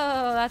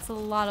 Whoa, that's a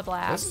lot of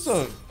blasts. This is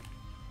a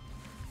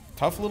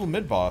tough little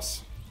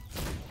mid-boss.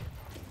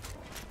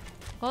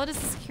 Well, it is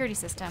a security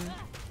system.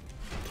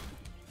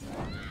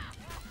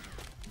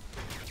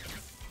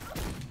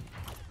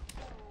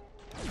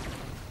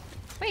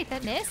 Wait,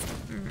 that missed?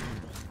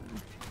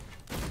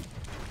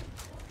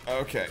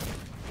 Okay.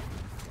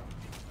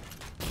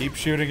 Keep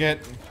shooting it.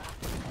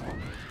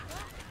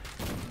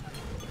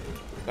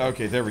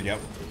 Okay, there we go.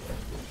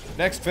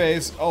 Next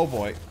phase. Oh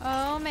boy.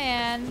 Oh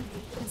man,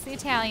 it's the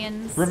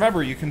Italians.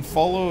 Remember, you can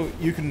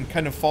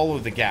kind of follow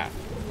the gap.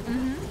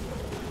 Mm-hmm.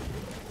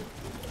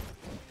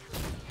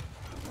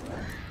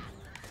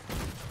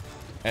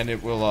 And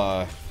it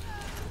will,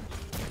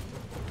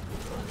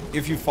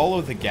 if you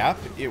follow the gap,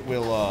 it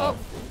will, Oh.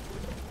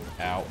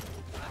 Ow.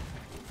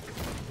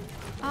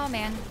 Oh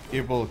man.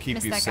 It will keep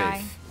Missed you that safe.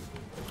 guy.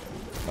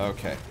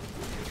 Okay.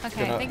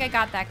 Okay, I think I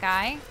got that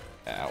guy.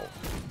 Ow.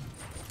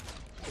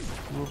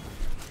 Whoop.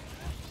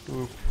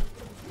 Whoop.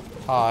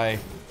 Hi.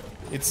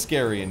 It's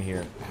scary in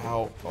here.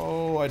 Ow.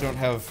 Oh, I don't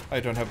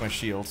have my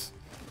shields.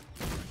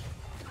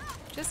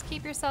 Just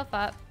keep yourself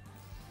up.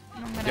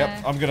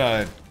 Yep, I'm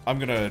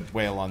gonna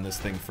wail on this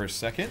thing for a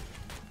second.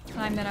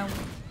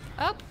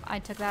 Oh, I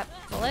took that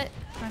bullet.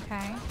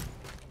 Okay.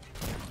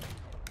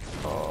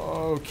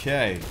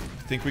 Okay.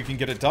 Think we can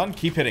get it done?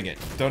 Keep hitting it.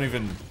 Don't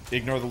even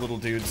ignore the little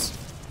dudes.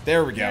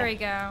 There we go. There we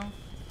go.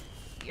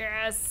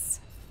 Yes.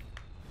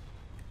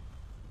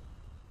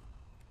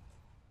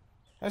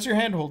 How's your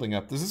hand holding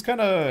up? This is kind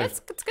of...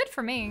 It's good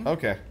for me.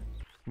 Okay.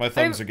 My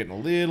thumbs are getting a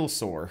little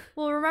sore.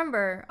 Well,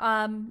 remember,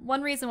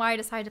 one reason why I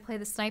decided to play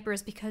the sniper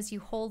is because you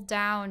hold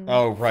down.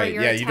 Oh, right. For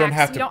your Yeah, attacks. you don't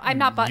have to... I'm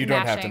not button You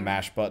don't have to mashing.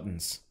 mash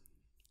buttons.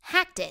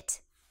 Hacked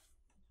it.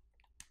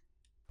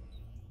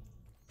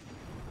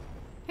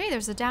 Hey,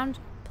 there's a downed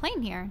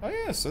plane here. Oh,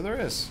 yeah, so there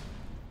is.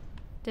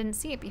 Didn't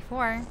see it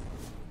before.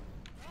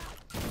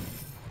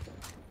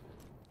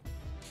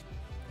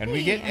 And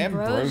we get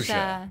ambrosia.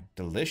 ambrosia.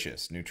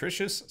 Delicious,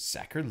 nutritious,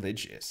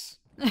 sacrilegious.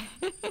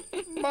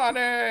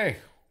 Money!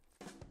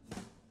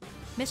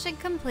 Mission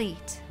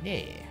complete.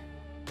 Yeah.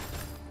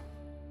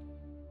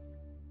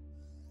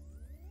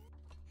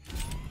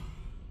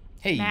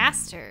 Hey.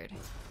 Mastered.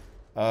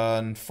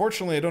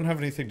 Unfortunately, I don't have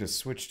anything to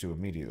switch to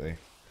immediately.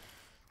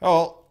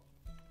 Oh.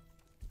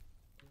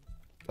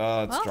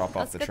 Let's drop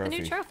off the trophy. Let's get the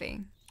new trophy.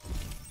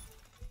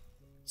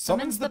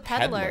 Summons the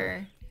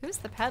peddler. Who's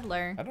the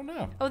peddler? I don't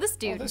know. Oh, this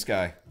dude. Oh, this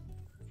guy.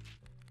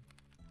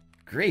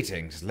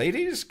 Greetings,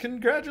 ladies.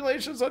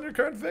 Congratulations on your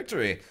current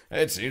victory.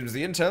 It seems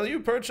the intel you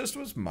purchased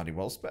was money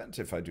well spent,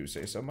 if I do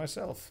say so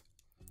myself.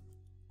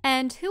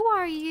 And who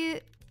are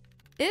you?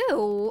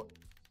 Ew.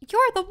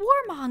 You're the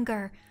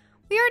warmonger.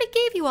 We already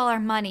gave you all our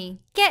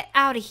money. Get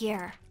out of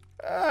here.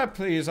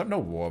 Please, I'm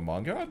no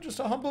warmonger. I'm just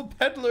a humble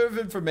peddler of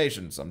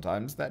information.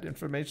 Sometimes that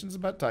information's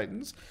about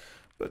titans,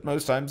 but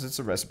most times it's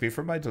a recipe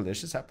for my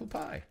delicious apple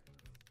pie.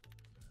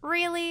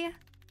 Really?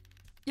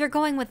 You're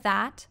going with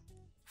that?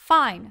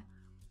 Fine.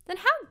 Then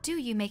how do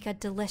you make a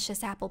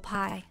delicious apple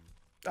pie?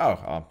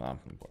 Oh, well,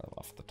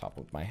 off the top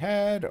of my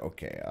head.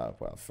 Okay,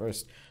 well,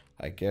 first,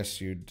 I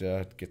guess you'd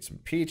get some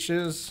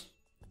peaches.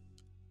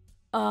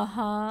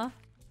 Uh-huh.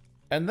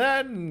 And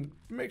then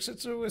mix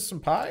it with some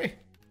pie.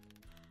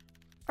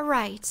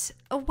 Right.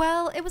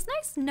 Well, it was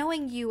nice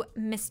knowing you,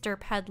 Mr.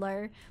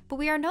 Peddler, but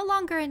we are no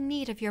longer in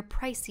need of your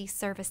pricey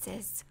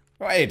services.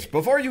 Wait,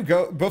 before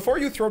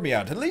you throw me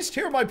out, at least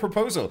hear my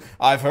proposal.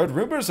 I've heard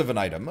rumors of an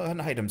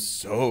item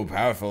so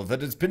powerful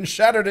that it's been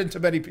shattered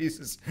into many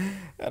pieces.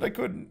 And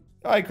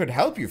I could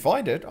help you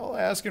find it. All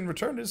I ask in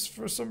return is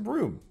for some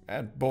room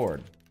and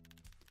board.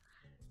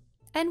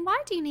 And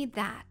why do you need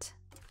that?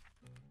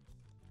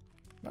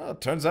 Well, it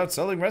turns out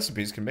selling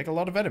recipes can make a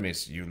lot of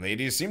enemies. You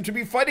ladies seem to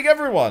be fighting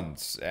everyone.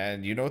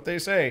 And you know what they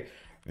say,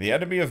 the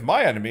enemy of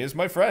my enemy is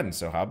my friend.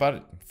 So how about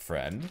it,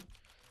 friend?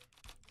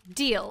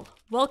 Deal.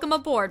 Welcome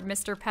aboard,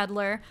 Mr.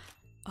 Peddler.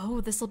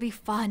 Oh, this'll be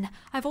fun.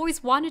 I've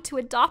always wanted to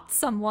adopt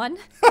someone.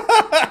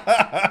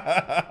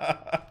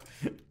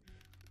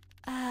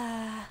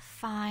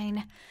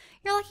 Fine.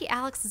 You're lucky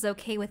Alex is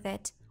okay with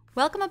it.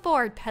 Welcome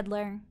aboard,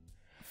 Peddler.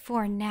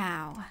 For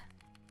now.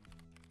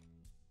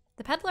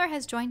 The Peddler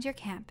has joined your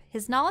camp.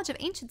 His knowledge of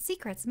ancient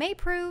secrets may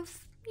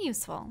prove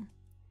useful.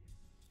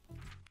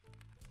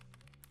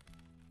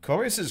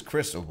 Chorus's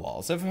crystal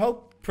walls have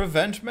helped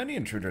prevent many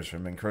intruders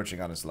from encroaching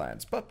on his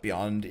lands, but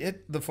beyond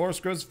it, the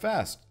forest grows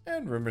fast,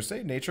 and rumors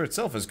say nature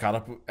itself has caught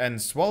up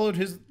and swallowed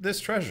this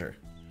treasure.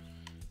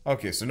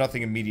 Okay, so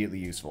nothing immediately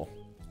useful.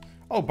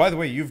 Oh, by the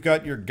way, you've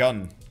got your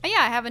gun. Oh yeah,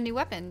 I have a new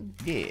weapon.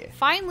 Yeah.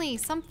 Finally,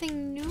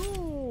 something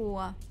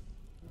new.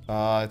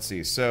 Let's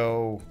see,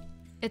 so...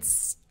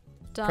 It's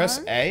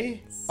Press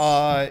A.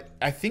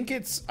 I think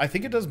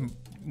it does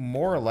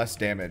more or less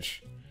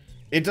damage.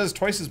 It does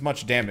twice as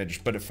much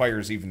damage, but it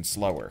fires even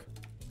slower.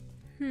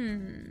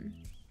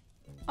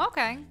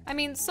 Okay. I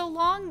mean, so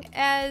long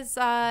as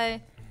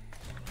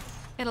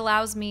it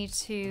allows me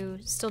to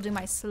still do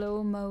my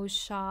slow-mo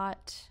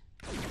shot.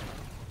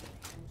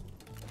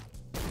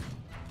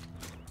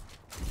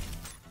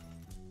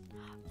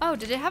 Oh,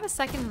 did it have a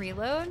second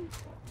reload?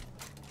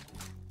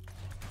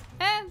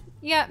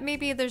 Yeah,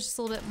 maybe there's just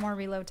a little bit more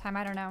reload time.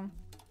 I don't know.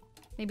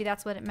 Maybe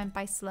that's what it meant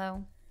by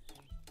slow.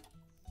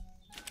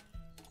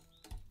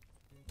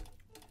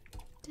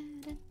 Da,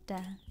 da, da.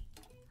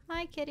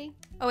 Hi, kitty.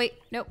 Oh, wait.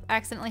 Nope. I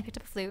accidentally picked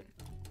up a flute.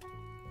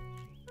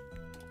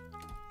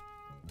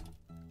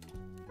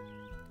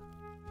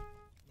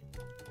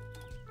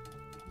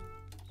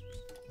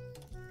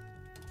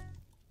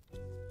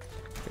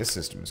 This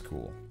system is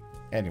cool.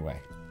 Anyway.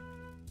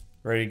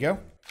 Ready to go?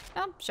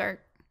 Oh, sure.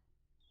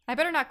 I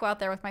better not go out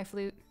there with my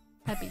flute.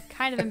 That'd be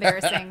kind of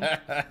embarrassing.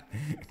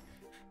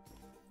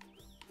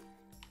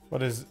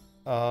 What is...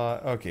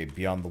 okay,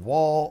 Beyond the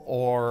Wall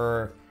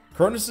or...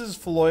 Cronus's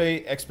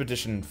Floy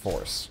Expedition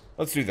Force.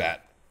 Let's do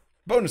that.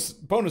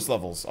 Bonus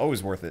levels.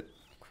 Always worth it.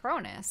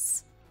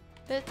 Cronus?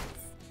 But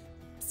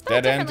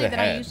spelled Dead end differently than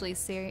I ahead. usually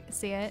see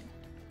it.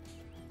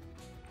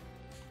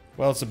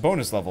 Well, it's a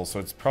bonus level, so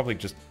it's probably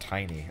just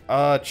tiny.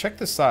 Check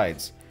the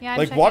sides. Yeah, I'm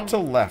like, walk to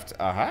checking. left.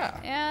 Aha.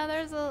 Yeah,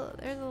 there's a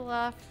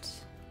left.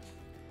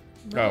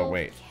 Oh, little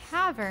wait.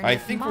 Cavern. I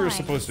with think we were mines.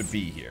 supposed to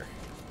be here.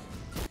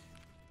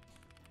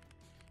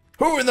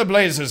 Who in the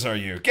blazes are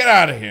you? Get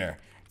out of here.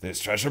 This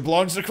treasure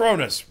belongs to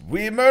Cronus.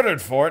 We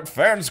murdered for it,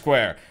 fair and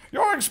square.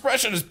 Your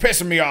expression is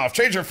pissing me off.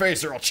 Change your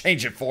face or I'll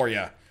change it for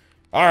you.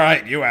 All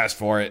right, you asked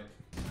for it.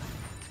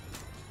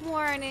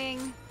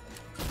 Warning.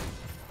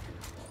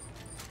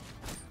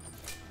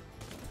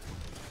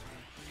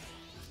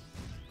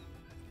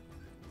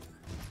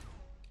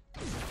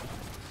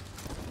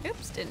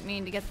 Oops, didn't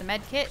mean to get the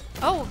med kit.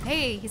 Oh,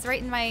 hey, he's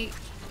right in my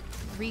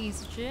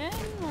region.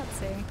 Let's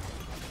see.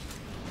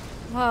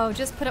 Whoa,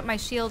 just put up my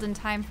shield in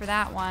time for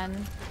that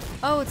one.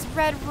 Oh, it's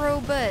red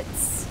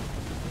robots.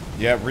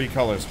 Yeah,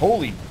 recolors.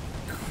 Holy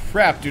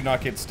crap, do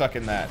not get stuck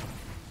in that.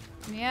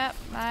 Yep,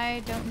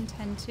 I don't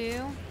intend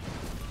to.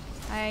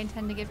 I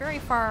intend to get very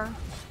far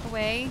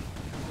away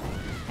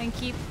and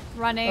keep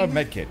running. Oh,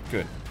 medkit.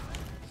 Good.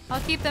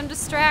 I'll keep them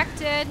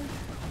distracted.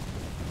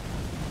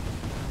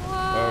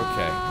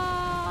 Okay.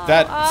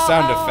 That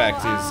sound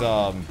effect is,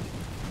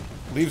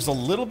 leaves a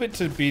little bit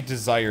to be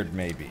desired,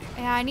 maybe.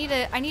 Yeah, I need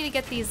to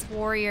get these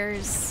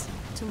warriors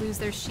to lose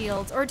their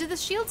shields. Or do the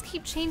shields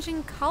keep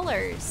changing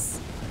colors?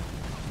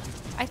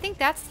 I think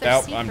that's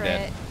their secret. I'm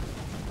dead.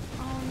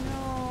 Oh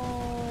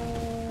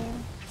no.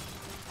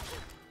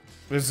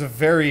 This is a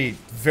very,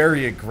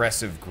 very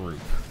aggressive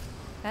group.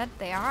 That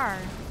they are.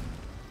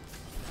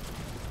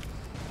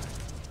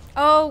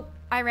 Oh,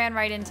 I ran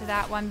right into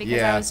that one because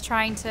Yeah. I was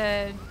trying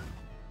to...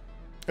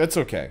 It's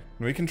okay.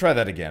 We can try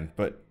that again,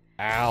 but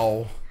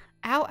ow.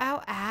 Ow,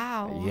 ow,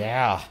 ow.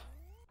 Yeah.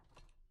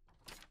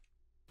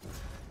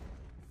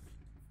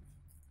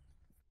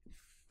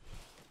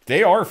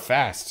 They are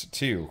fast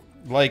too.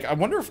 Like I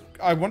wonder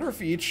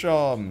if each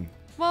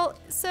Well,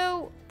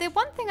 so the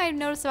one thing I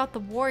noticed about the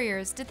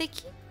warriors, did they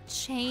keep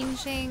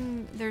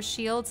changing their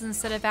shields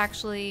instead of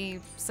actually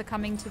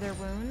succumbing to their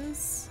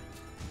wounds?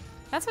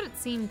 That's what it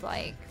seemed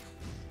like.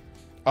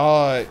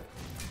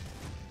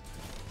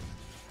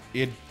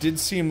 it did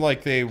seem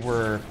like they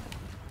were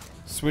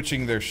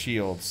switching their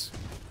shields.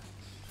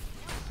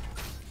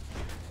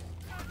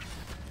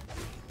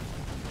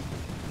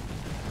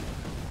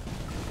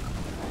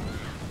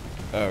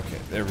 Okay,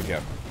 there we go.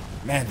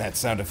 Man, that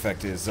sound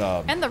effect is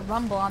And the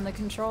rumble on the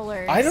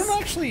controllers. I don't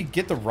actually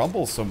get the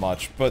rumble so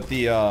much, but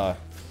the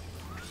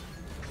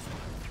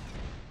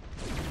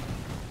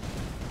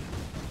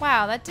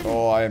Wow, that didn't...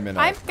 oh, I am in a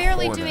I'm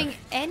barely corner. doing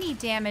any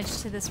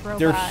damage to this robot.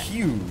 They're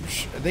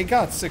huge. They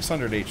got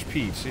 600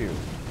 HP too.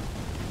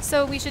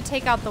 So we should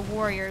take out the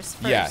warriors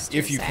first. Yeah, you're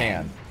if you saying.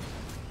 can.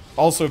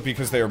 Also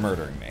because they are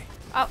murdering me.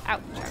 Oh,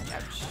 ouch, ouch,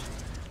 ouch.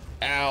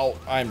 Ow,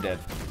 I'm dead.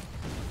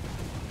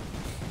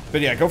 But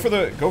yeah, go for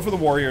the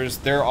warriors.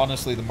 They're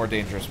honestly the more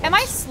dangerous ones. Am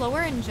I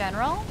slower in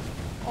general?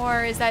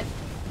 Or is that...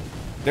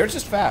 They're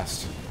just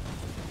fast.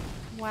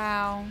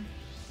 Wow.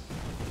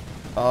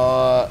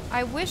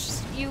 I wish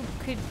you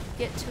could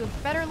get to a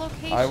better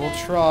location. I will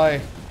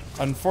try.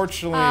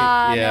 Unfortunately,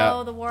 yeah.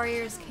 No, the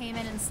warriors came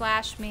in and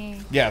slashed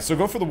me. Yeah, so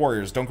go for the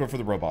warriors. Don't go for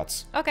the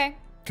robots. Okay.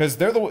 Because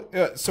they're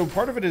the... so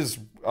part of it is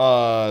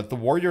the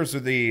warriors are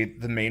the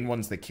main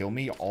ones that kill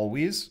me,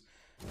 always.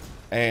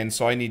 And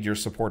so I need your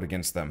support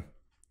against them.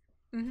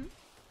 Mm-hmm.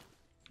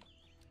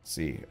 Let's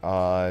see.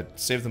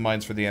 Save the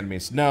mines for the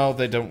enemies. No,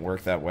 they don't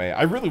work that way.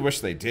 I really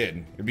wish they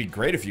did. It'd be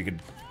great if you could...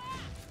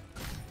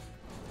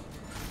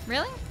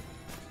 Really?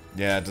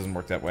 Yeah, it doesn't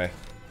work that way.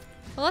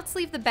 Well, let's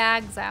leave the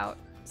bags out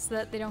so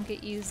that they don't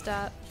get used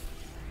up.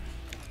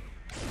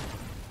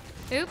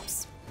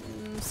 Oops.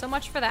 So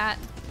much for that.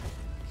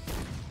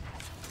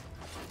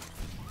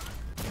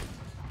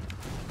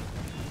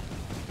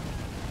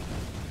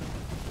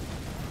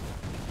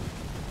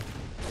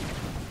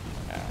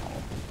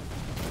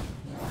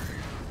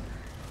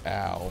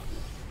 Ow.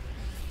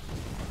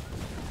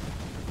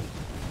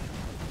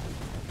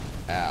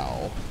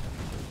 Ow.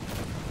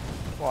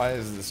 Why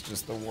is this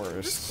just the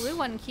worst? This blue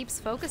one keeps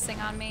focusing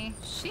on me.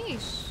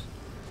 Sheesh.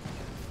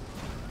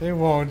 They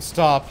won't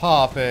stop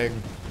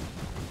hopping.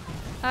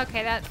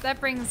 Okay, that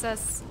brings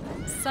us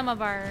some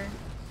of our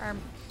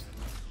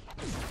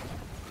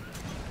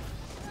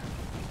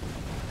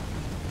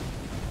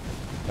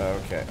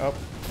Okay. Oh.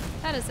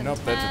 that is Nope,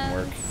 intense. that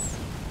didn't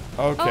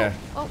work. Okay.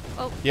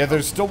 Oh. Yeah,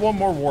 there's still one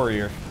more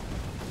warrior.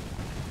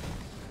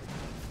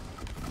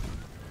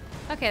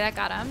 Okay, that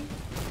got him.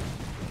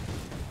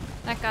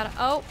 That got him.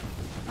 Oh.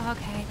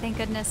 Okay, thank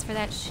goodness for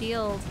that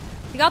shield.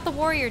 We got the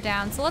warrior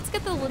down, so let's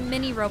get the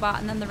mini robot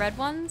and then the red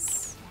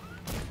ones.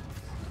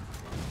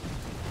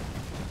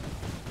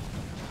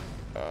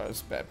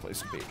 It's a bad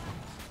place to be.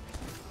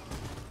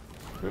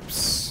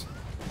 Oops.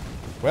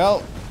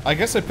 Well, I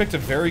guess I picked a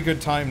very good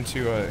time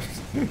to,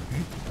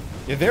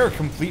 yeah, they're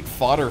complete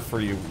fodder for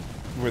you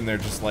when they're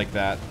just like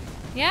that.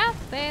 Yeah,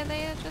 they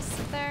just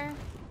sit there.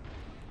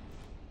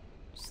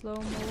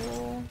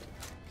 Slow-mo.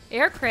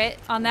 Air crit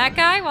on that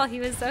guy while he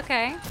was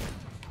okay.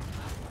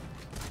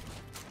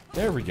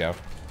 There we go.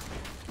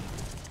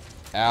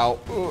 Ow.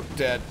 Ooh,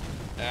 dead.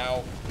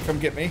 Ow. Come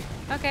get me.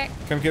 Okay.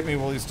 Come get me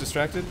while he's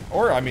distracted.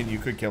 Or, I mean, you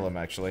could kill him,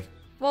 actually.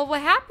 Well,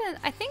 what happened,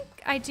 I think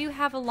I do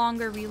have a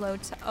longer reload.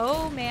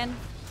 Oh, man.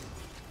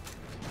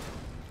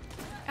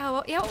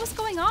 Oh, yeah, what was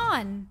going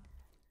on?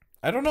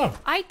 I don't know.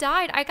 I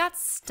died. I got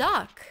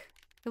stuck.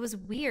 It was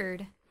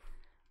weird.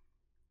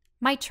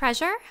 My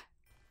treasure?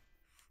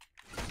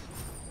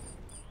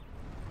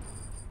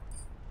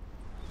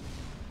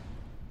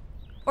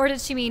 Or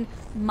did she mean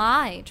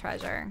my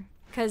treasure?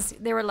 Because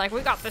they were like,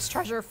 we got this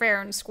treasure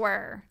fair and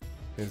square.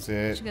 Is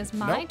it? She goes,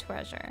 my Nope.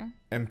 treasure.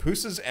 And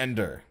Poosa's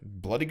Ender.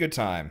 Bloody good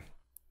time.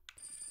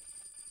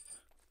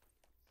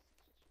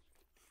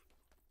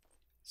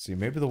 See,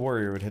 maybe the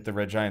warrior would hit the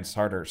red giants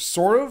harder.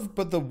 Sort of,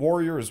 but the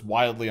warrior is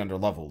wildly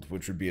underleveled,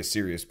 which would be a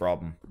serious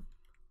problem.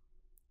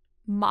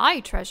 My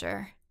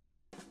treasure.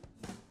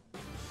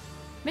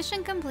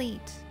 Mission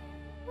complete.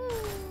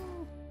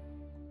 Woo.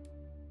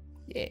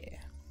 Yeah.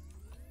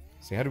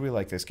 See, how do we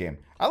like this game?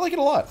 I like it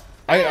a lot.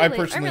 I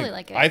personally, really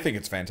like it. I think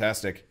it's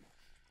fantastic.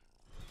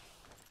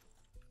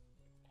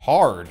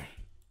 Hard.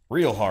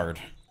 Real hard.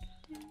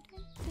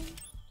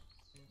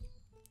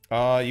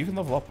 You can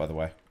level up, by the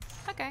way.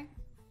 Okay.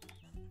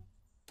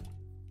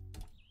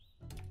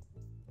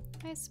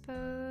 I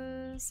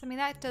suppose. I mean,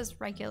 that does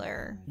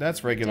regular.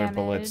 That's regular damage.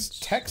 bullets.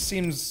 Tech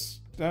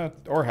seems,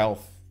 or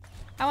health.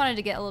 I wanted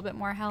to get a little bit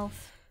more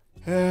health.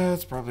 Yeah,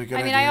 that's probably a good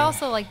I mean, idea. I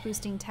also like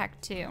boosting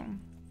tech too.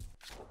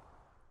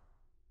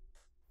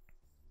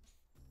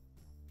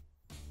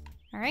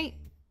 All right,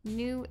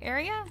 new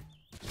area.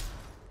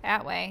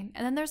 That way.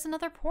 And then there's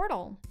another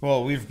portal.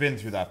 Well, we've been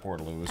through that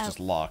portal. It was just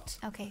locked.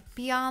 Okay,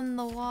 beyond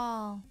the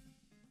wall.